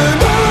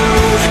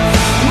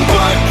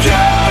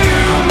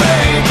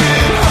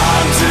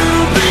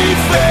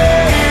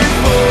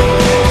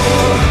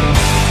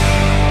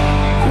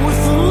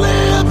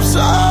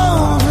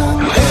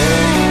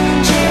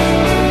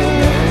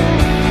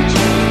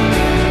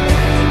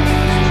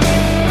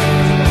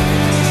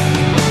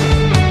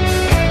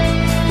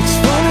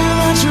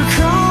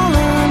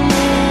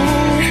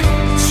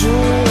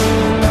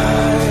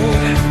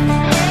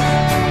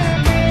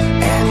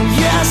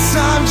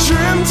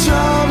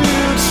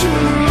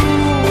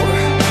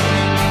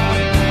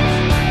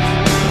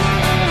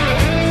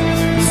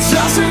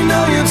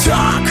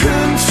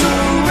talking to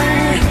me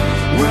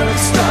when it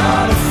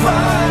start a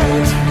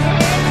fight.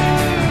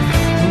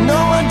 No,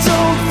 I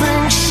don't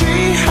think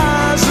she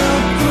has a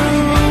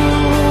clue.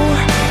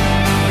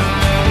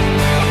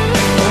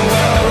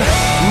 Well,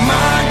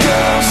 my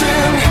girl's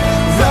in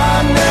the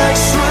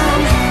next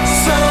room.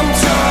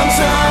 Sometimes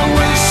I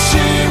wish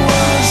she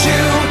was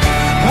you.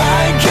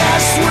 I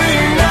guess we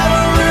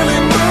never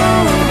really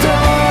moved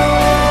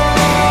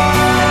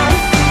on.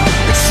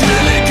 It's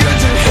really good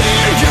to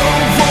hear your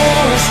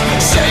voice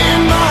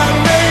saying my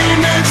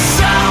name. It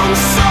sounds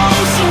so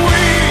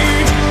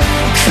sweet,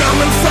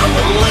 coming from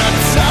the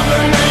lips of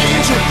an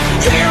angel.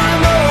 Hearing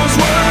those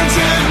words,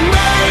 it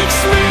makes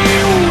me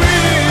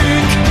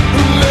weak.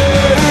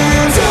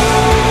 And I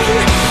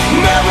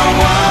never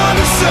want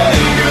to say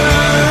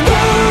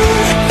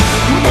goodbye,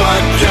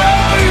 but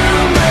girl, you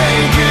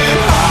make it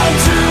hard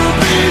to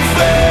be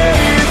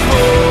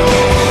faithful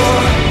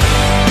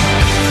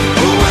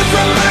with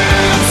the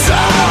lips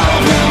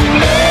of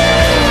an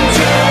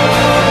angel.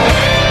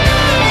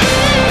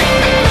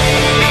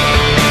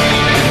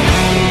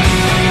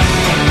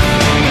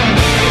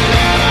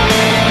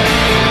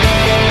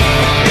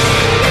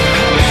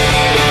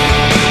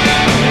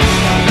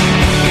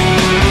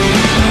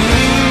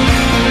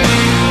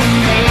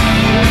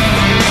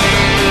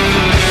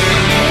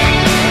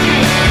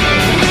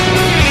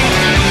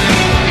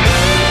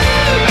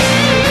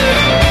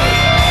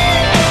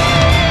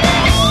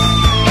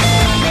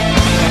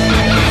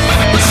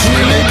 It's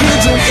really good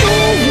to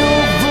hear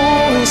your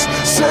voice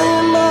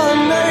saying my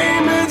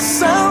name. It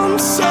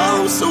sounds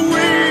so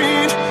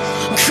sweet,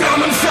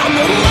 coming from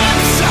the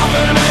lips of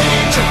an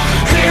angel.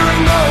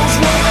 Hearing those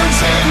words,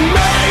 it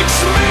makes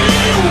me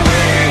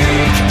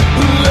weak.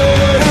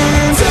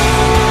 And I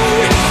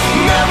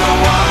never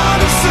want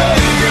to say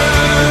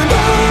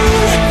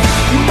goodbye,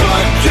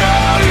 but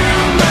girl, you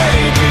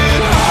make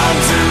it hard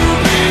to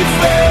be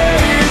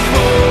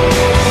faithful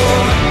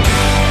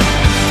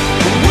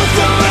with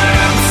the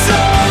lips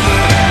of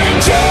an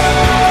angel.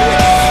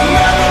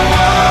 Never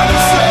want to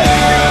say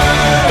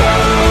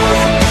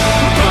goodbye,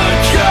 but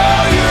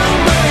girl, you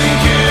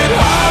make it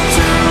hard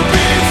to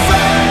be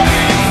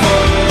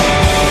faithful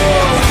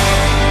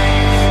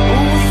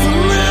with the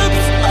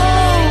lips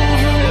of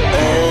an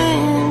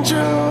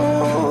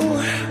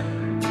angel.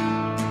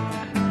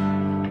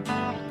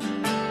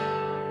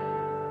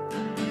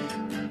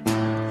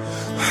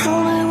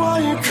 Honey, why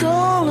you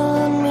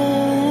calling me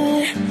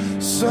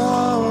so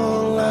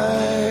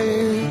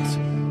late?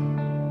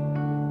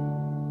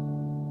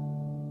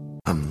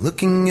 I'm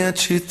looking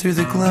at you through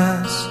the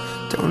glass.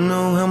 Don't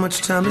know how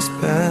much time has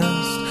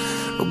passed.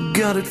 Oh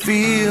God, it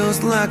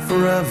feels like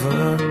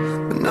forever,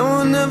 but no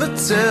one ever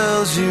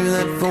tells you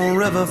that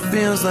forever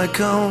feels like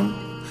home.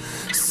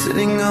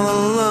 Sitting all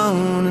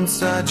alone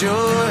inside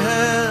your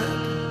head.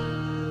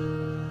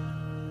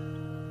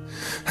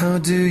 How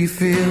do you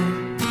feel?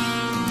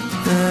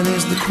 That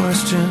is the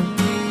question.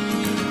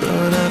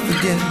 But I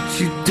forget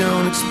you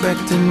don't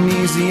expect an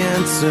easy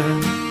answer.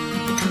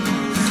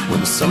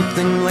 When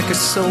something like a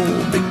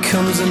soul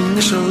becomes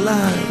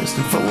initialized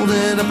and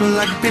folded up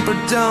like paper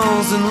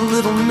dolls and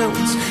little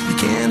notes, you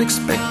can't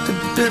expect a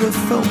bit of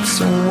hope.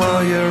 So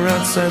while you're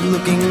outside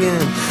looking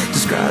in,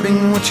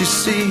 describing what you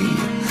see,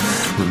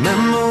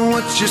 remember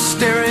what you're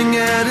staring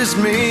at is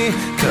me.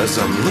 'Cause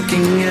I'm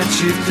looking at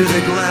you through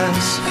the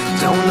glass.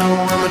 Don't know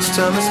how much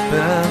time has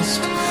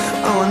passed.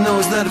 All I know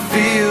is that it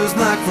feels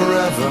like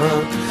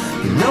forever.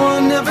 No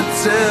one ever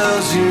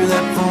tells you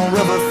that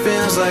forever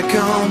feels like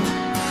home.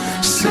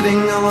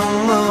 Sitting all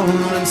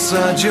alone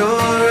inside your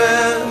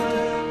head.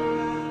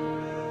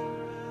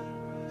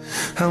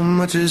 How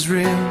much is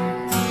real?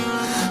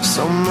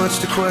 So much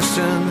to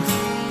question.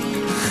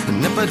 An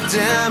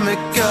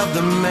epidemic of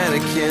the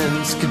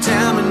mannequins,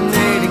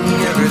 contaminating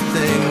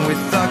everything we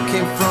thought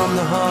came from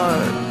the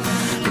heart,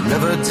 but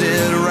never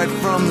did right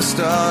from the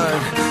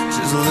start.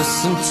 Just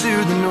listen to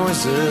the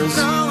noises,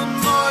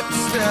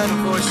 instead of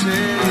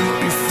voices,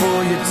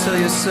 before you tell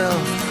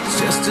yourself it's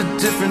just a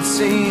different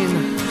scene.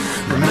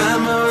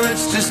 Remember,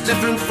 it's just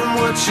different from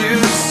what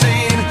you've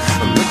seen.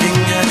 I'm looking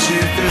at you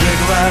through the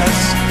glass.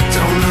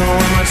 Don't know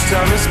how much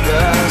time has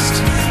passed.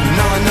 And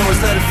all I know is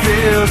that it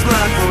feels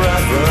like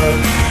forever.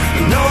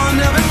 And no one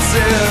ever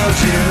tells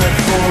you that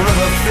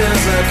forever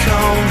feels like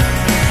home.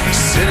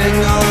 Sitting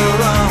all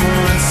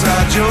alone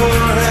inside your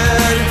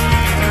head.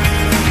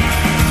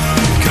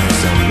 'Cause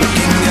I'm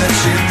looking at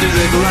you through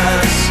the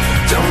glass.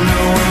 Don't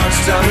know how much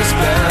time has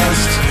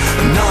passed.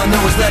 And all I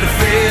know is that it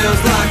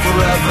feels like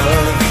forever.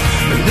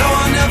 But no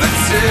one ever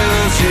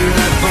tells you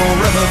that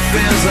forever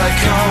feels like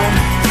home.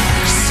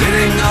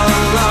 Sitting all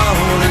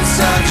alone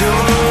inside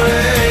your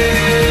head.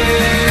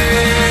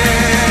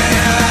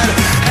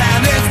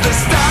 And it's the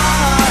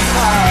stars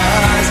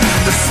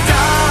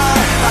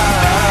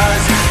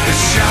that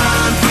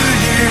shine for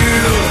you.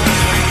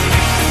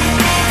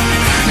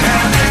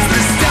 And it's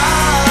the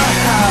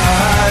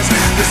stars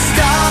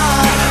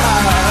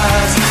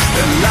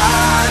that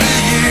lie to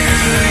you,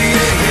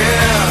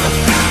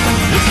 yeah. I'm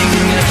looking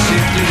at you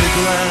through the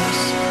glass.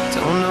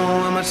 Don't know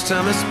how much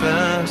time has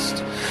passed.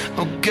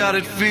 Oh God,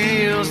 it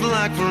feels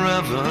like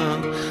forever,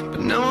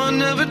 but no one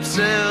ever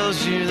tells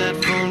you that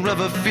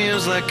forever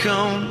feels like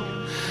home,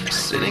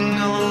 sitting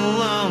all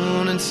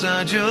alone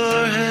inside your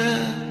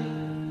head.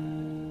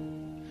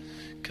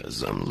 'Cause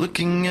I'm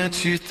looking at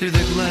you through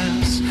the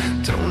glass,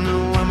 don't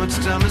know how much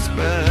time has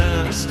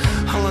passed.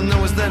 All I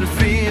know is that it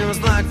feels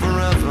like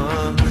forever,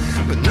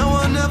 but no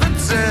one ever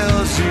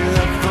tells you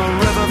that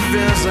forever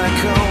feels like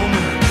home,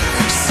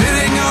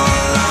 sitting all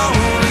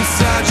alone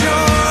inside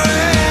your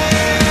head.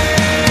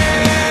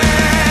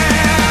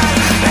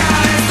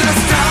 And it's the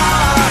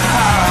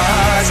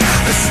stars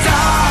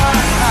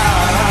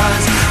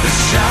that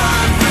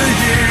shine for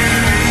you,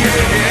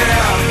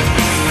 yeah.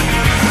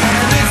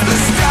 And it's the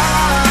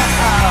stars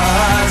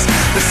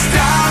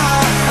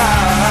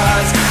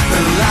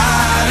that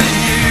lie to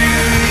you,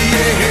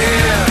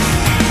 yeah.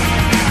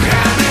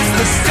 And it's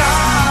the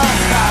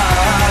stars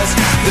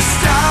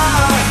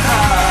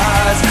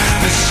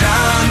that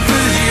shine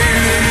for you,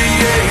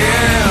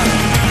 yeah.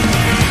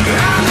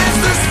 And it's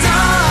the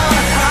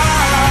stars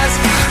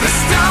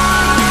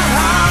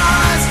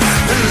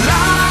that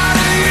lie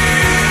to you,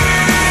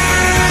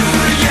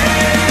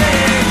 yeah, yeah.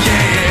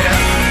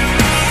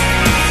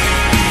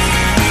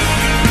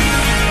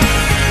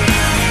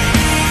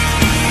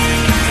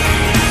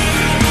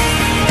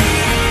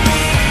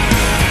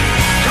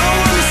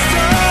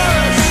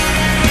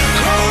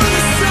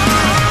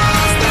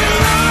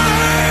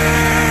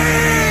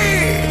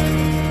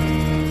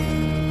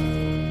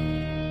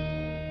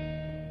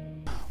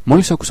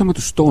 Μόλις ακούσαμε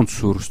τους Stone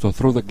Sour στο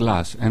Through the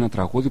Glass, ένα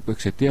τραγούδι που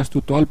εξαιτίας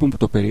του το άλμπουμ που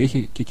το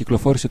περιέχει και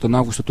κυκλοφόρησε τον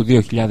Αύγουστο του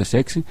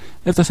 2006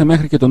 έφτασε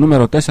μέχρι και το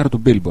νούμερο 4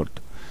 του Billboard.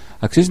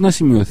 Αξίζει να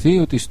σημειωθεί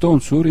ότι οι Stone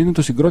Sour είναι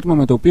το συγκρότημα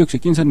με το οποίο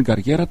ξεκίνησαν την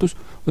καριέρα τους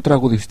ο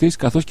τραγουδιστής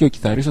καθώς και ο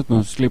κιθαρίστας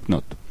των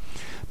Slipknot.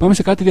 Πάμε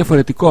σε κάτι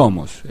διαφορετικό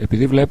όμως.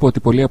 Επειδή βλέπω ότι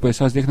πολλοί από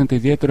εσάς δείχνετε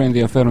ιδιαίτερο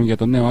ενδιαφέρον για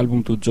το νέο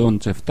άλμπουμ του John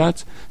Jeff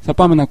Touch, θα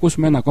πάμε να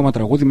ακούσουμε ένα ακόμα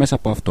τραγούδι μέσα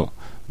από αυτό.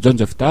 John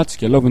Jeff Touch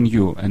και Lovin'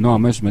 You, ενώ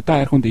αμέσως μετά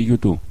έρχονται οι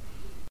U2.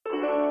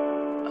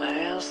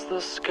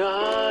 The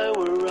sky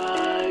where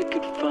I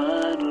could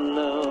find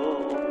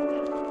love,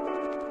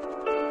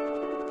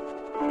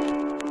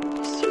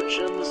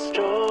 searching the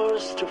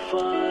stars to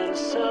find a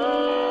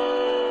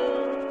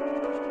sign.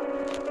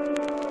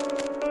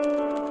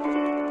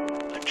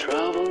 I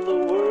travel the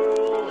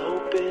world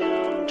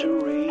hoping to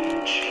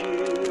reach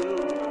you,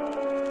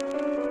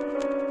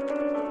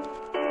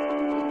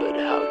 but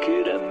how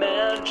could I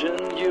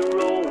imagine you're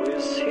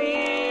always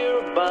here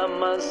by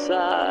my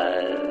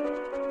side?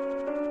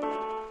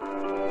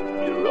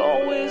 You're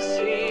always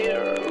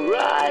here,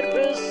 right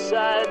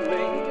beside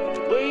me,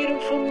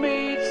 waiting for me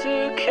to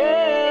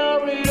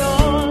carry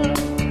on.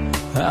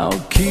 How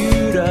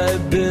could I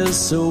be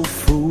so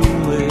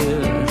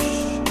foolish?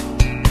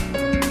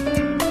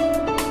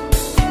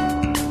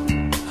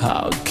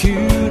 How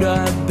could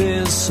I be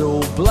so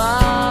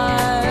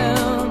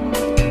blind?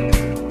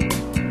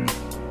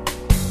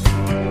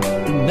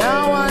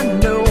 Now I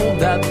know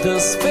that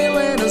this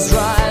feeling is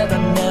right. I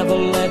never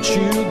let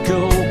you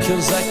go,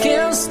 'cause I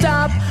can't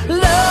stop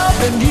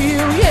loving you,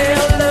 yeah,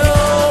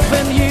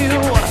 loving you.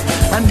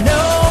 I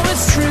know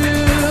it's true.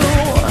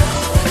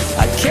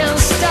 I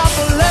can't stop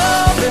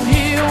loving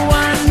you.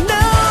 I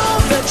know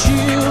that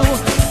you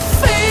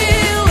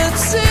feel it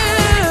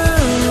too.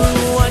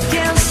 I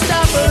can't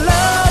stop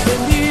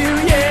loving you,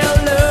 yeah,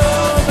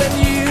 loving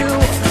you.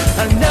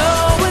 I know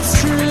it's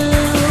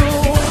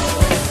true.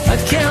 I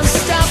can't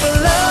stop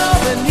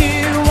loving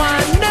you. I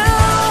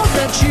know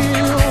that you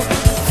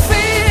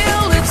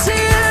feel it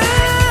too.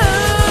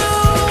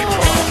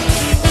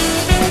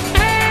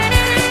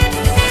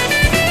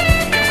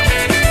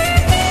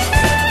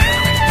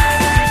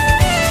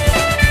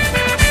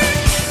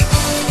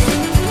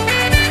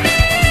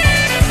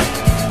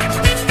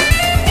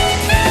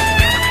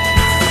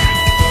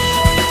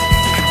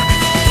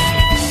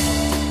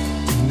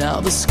 Now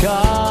the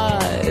sky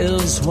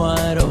is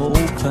wide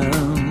open.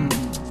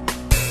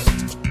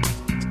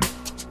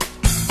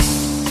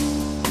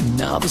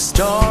 Now the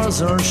stars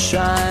are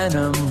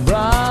shining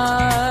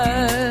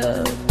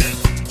bright.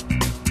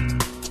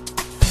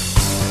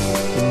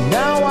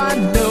 Now I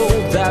know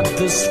that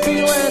this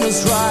feeling is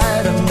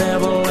right. I'll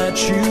never let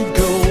you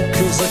go,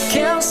 'cause I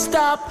can't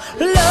stop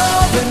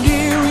loving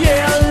you,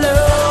 yeah,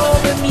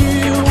 loving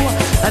you.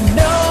 I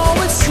know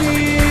it's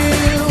you.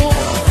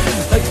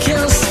 I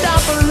can't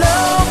stop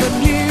loving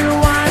you.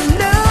 I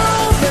know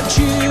that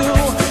you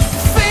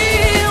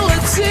feel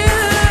it too.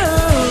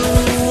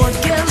 I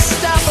can't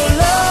stop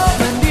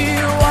loving you.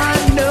 I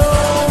know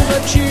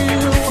that you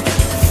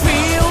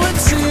feel it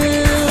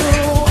too.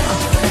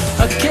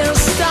 I can't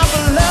stop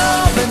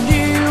loving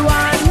you.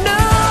 I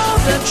know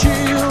that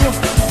you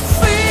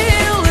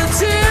feel it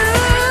too.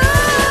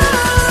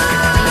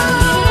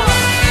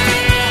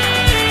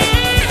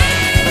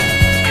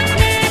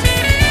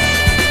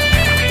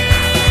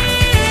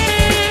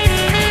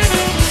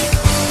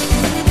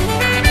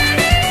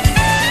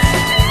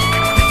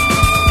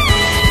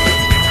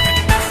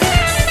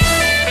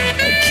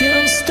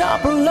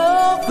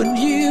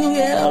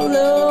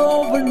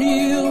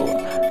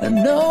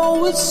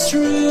 it's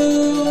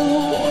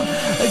true.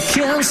 I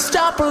can't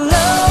stop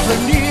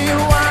loving you.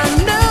 I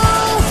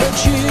know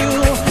that you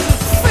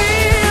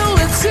feel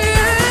it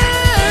too.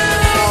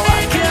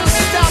 I can't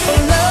stop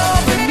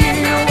loving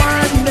you.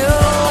 I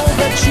know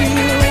that you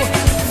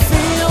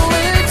feel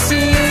it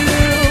too.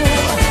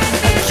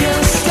 I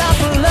can't stop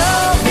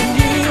loving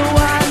you.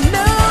 I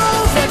know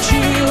that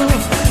you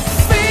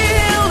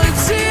feel it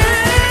too.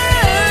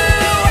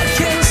 I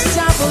can't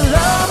stop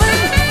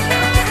loving.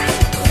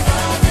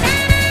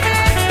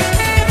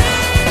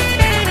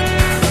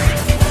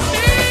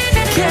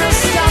 Can't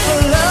stop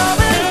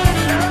loving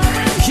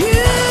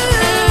you.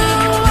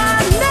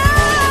 I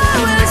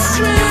know it's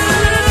true.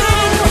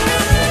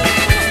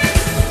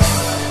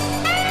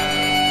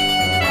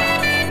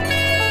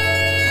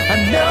 I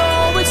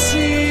know it's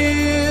you.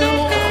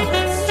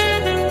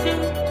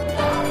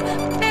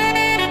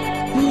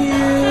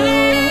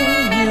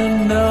 You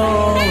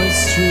know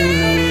it's true.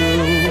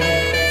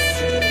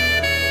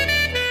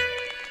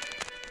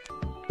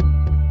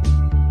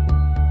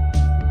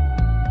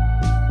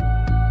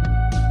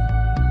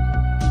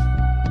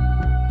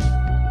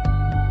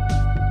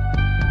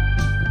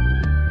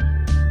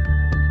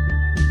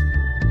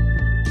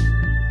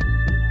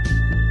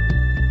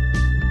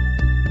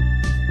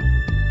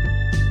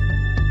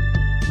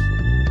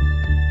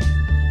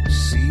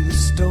 See the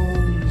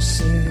stone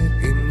set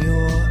in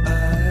your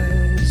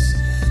eyes.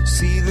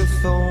 See the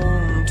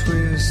thorn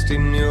twist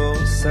in your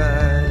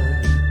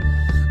side.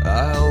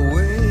 I'll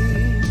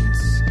wait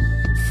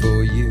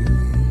for you.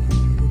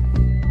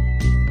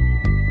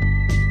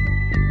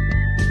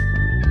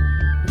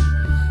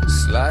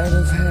 Sleight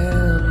of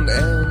hand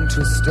and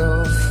twist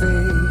of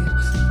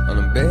fate. On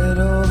a bed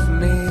of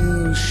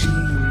nails she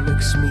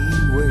makes me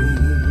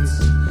wait.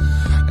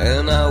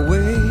 And I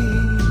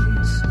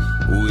wait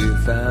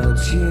without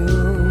you.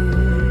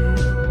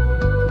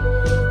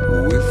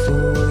 With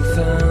or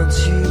without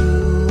you.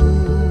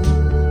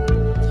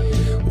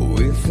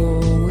 With or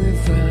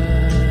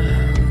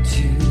without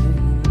you.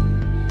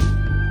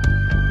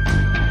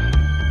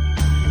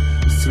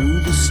 Through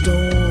the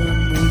storm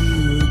we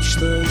reach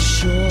the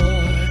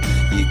shore.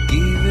 You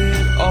gave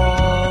it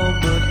all,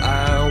 but I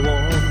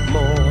want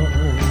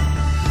more.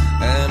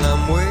 And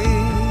I'm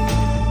waiting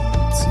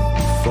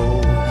for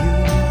you.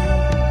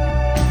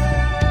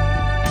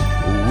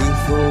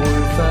 With or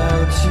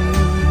without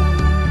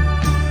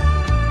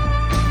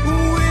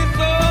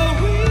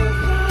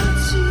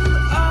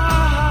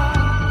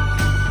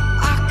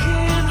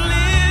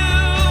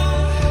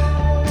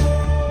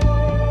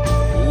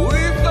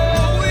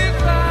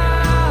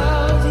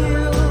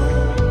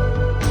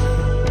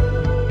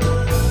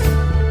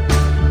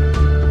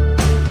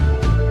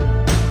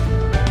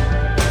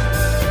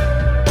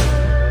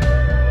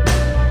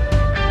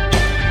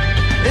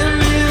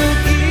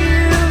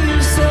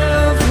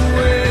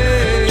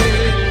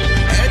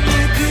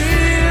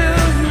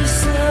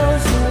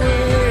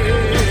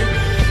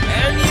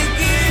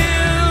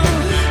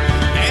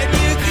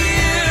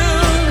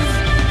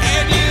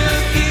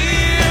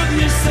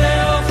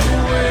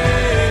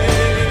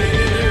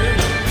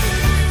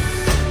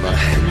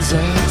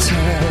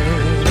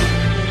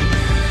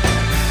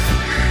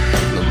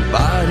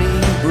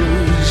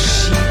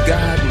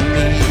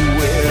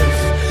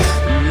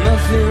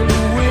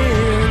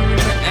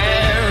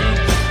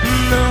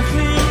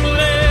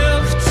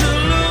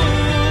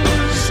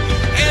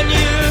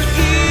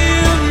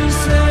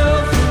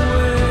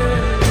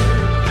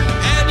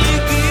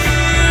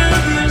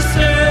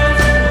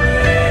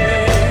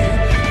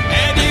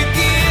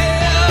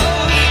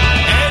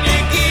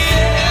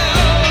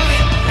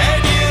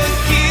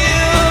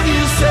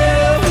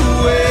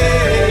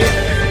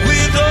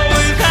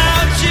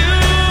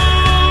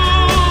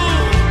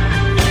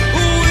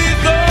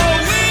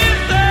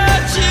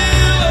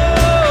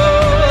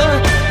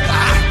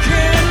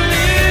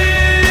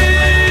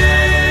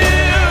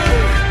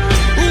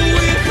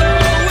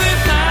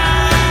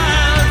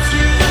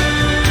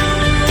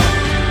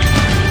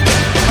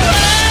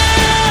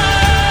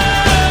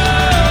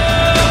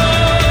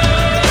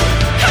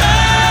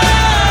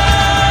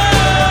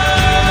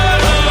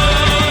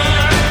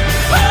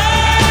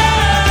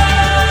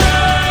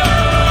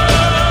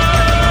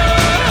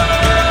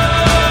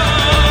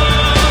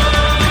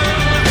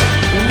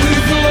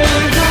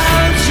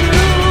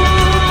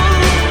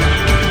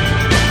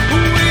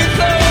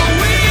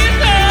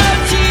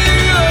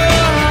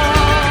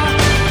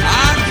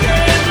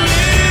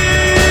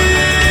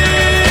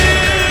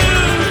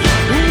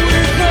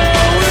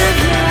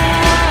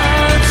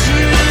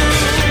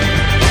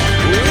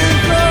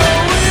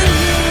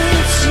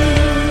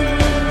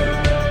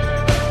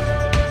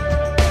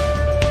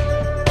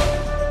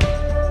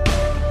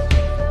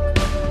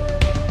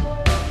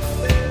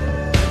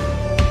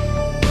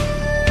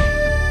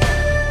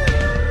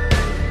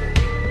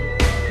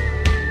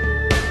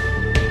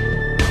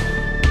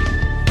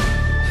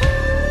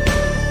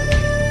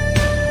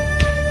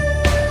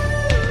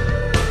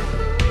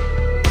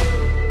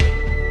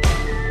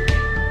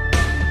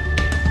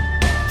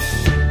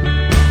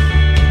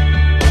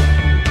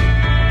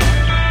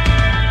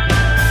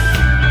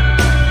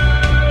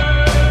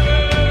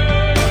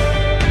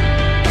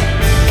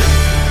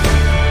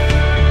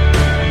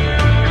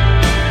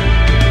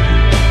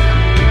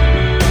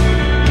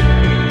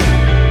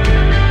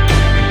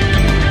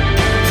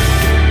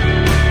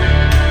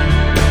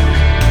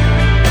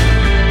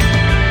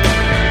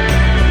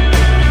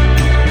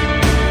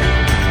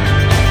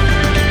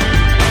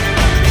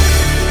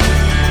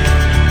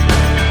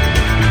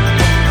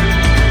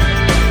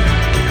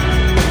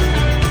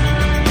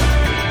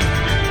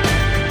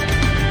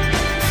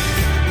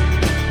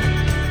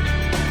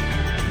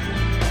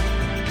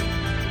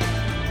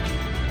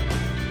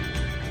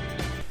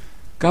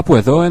Κάπου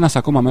εδώ ένας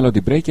ακόμα Melody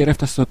Breaker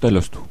έφτασε στο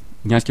τέλος του.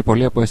 Μιας και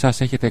πολλοί από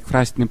εσάς έχετε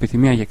εκφράσει την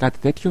επιθυμία για κάτι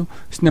τέτοιο,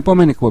 στην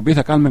επόμενη εκπομπή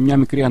θα κάνουμε μια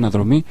μικρή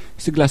αναδρομή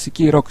στην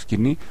κλασική rock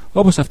σκηνή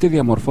όπως αυτή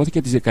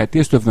διαμορφώθηκε τις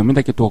δεκαετίες του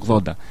 70 και του 80,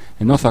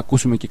 ενώ θα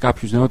ακούσουμε και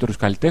κάποιους νεότερους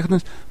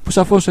καλλιτέχνες που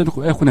σαφώς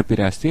έχουν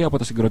επηρεαστεί από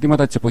τα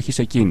συγκροτήματα της εποχής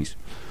εκείνης.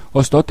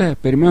 Ως τότε,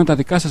 περιμένω τα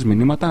δικά σας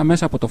μηνύματα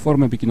μέσα από το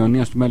φόρουμ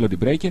επικοινωνίας του Melody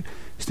Breaker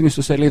στην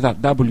ιστοσελίδα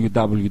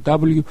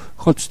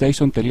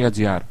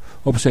www.hotstation.gr,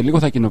 όπου σε λίγο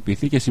θα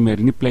κοινοποιηθεί και η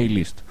σημερινή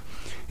playlist.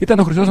 Ήταν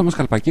ο Χρυσόστομος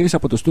Καλπακίδης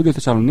από το στούντιο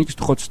Θεσσαλονίκης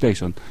του Hot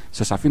Station.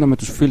 Σας αφήνω με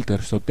τους Filters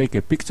στο Take a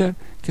Picture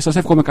και σας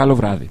εύχομαι καλό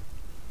βράδυ.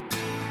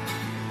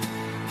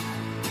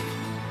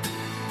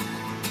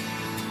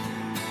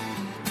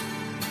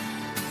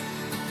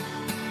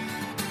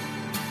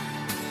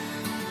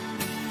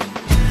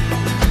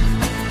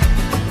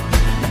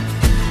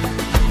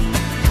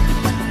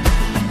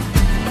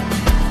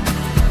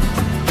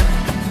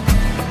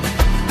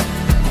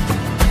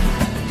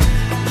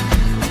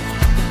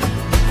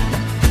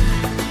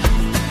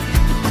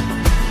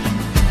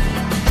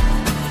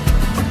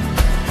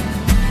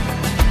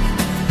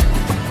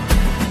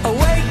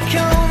 Awake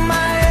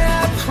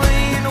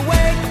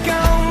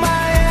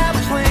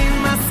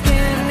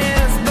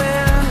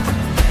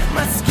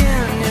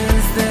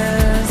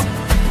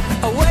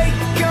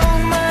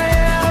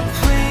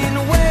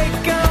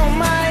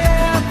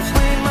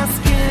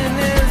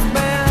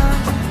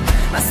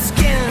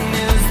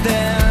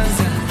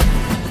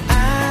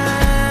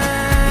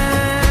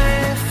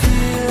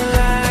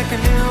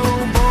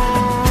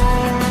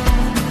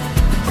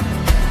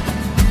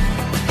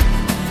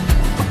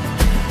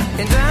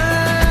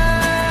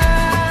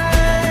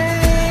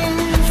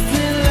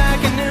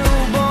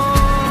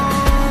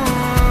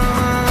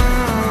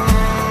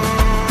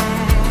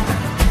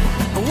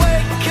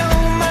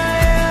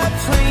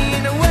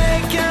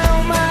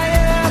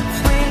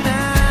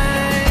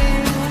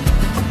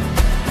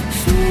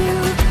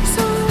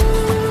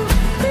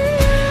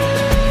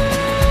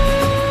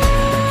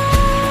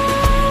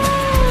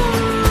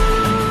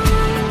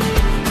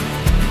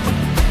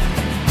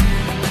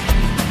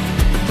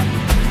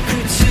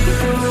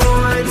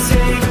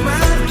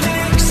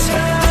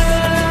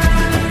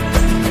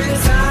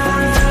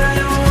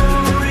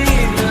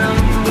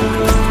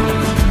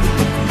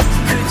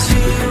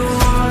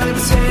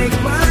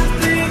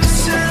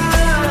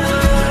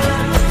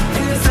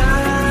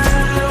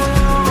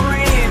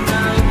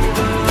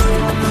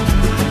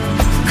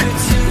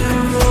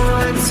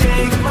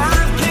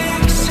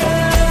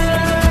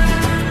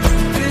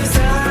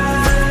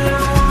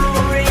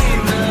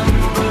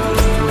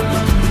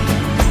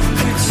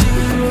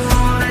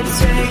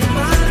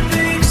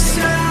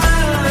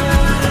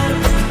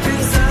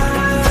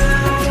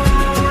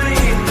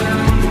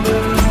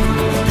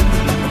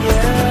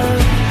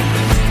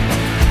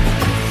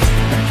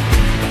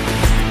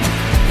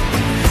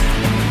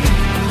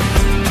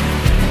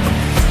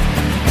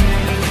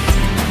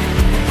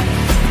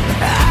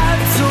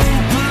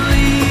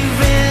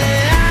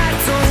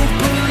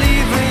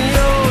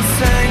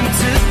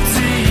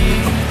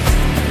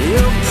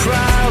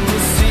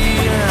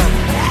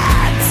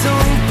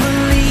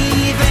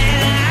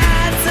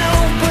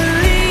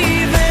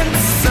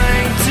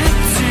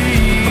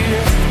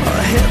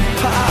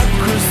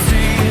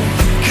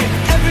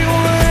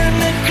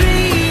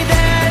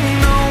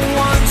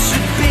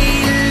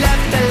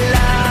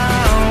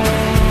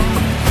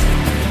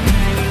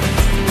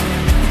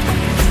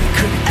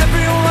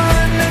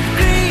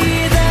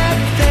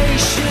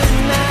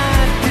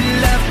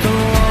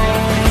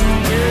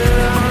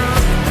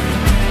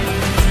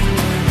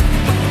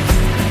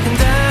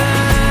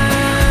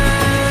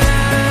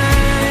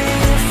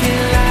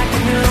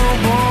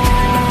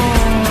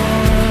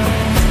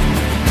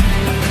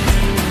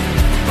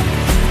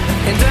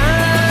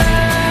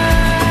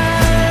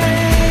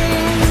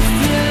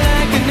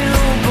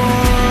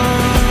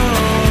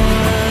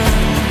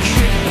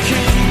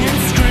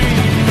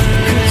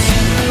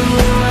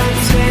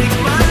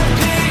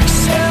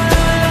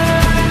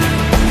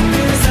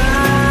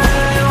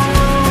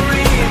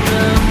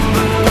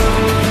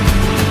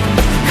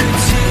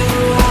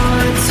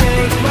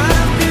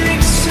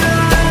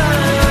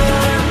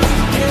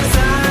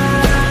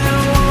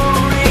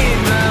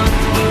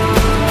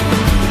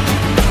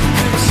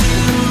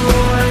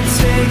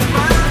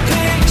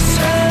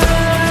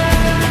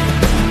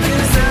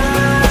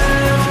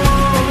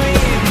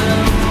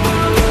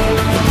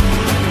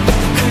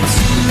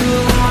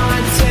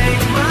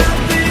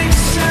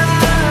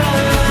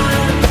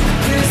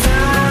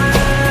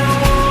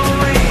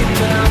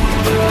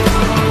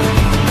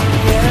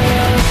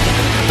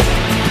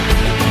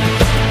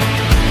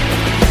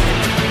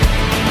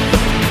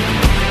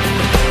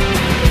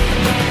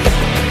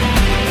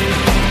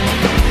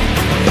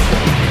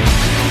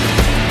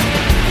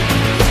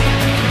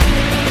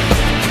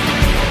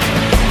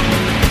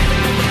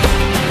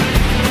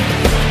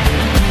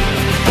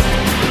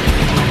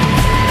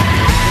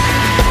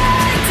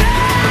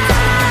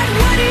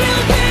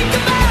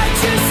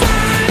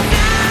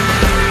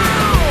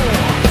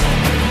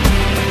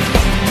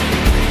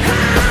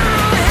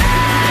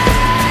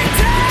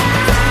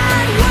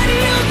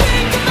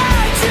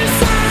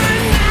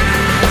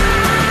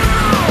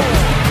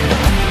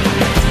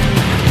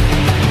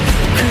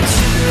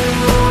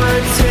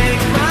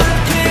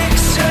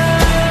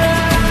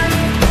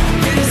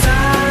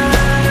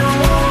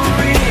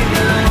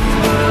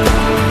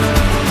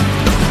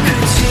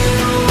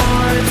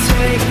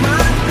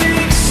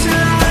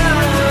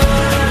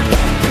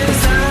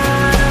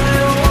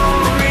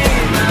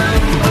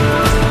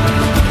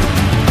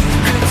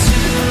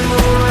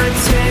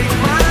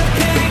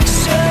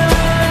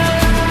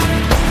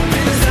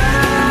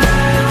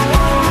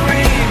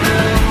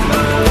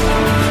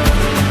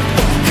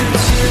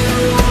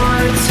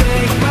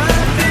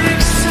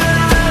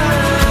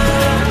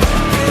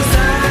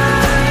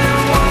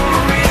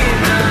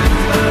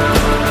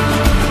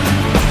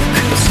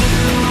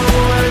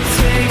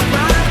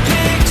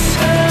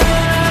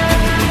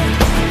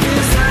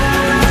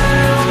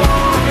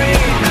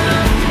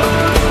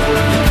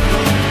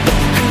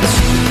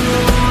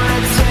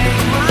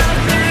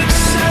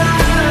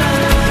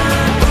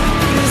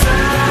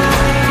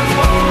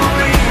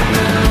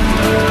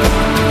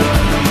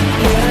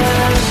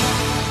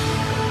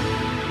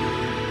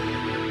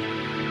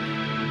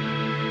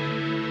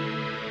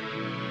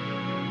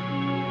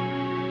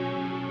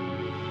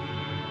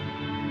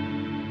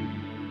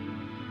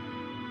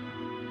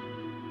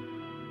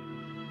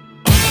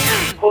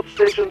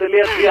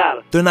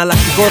hotstation.gr. Το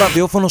εναλλακτικό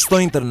ραδιόφωνο στο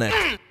ίντερνετ.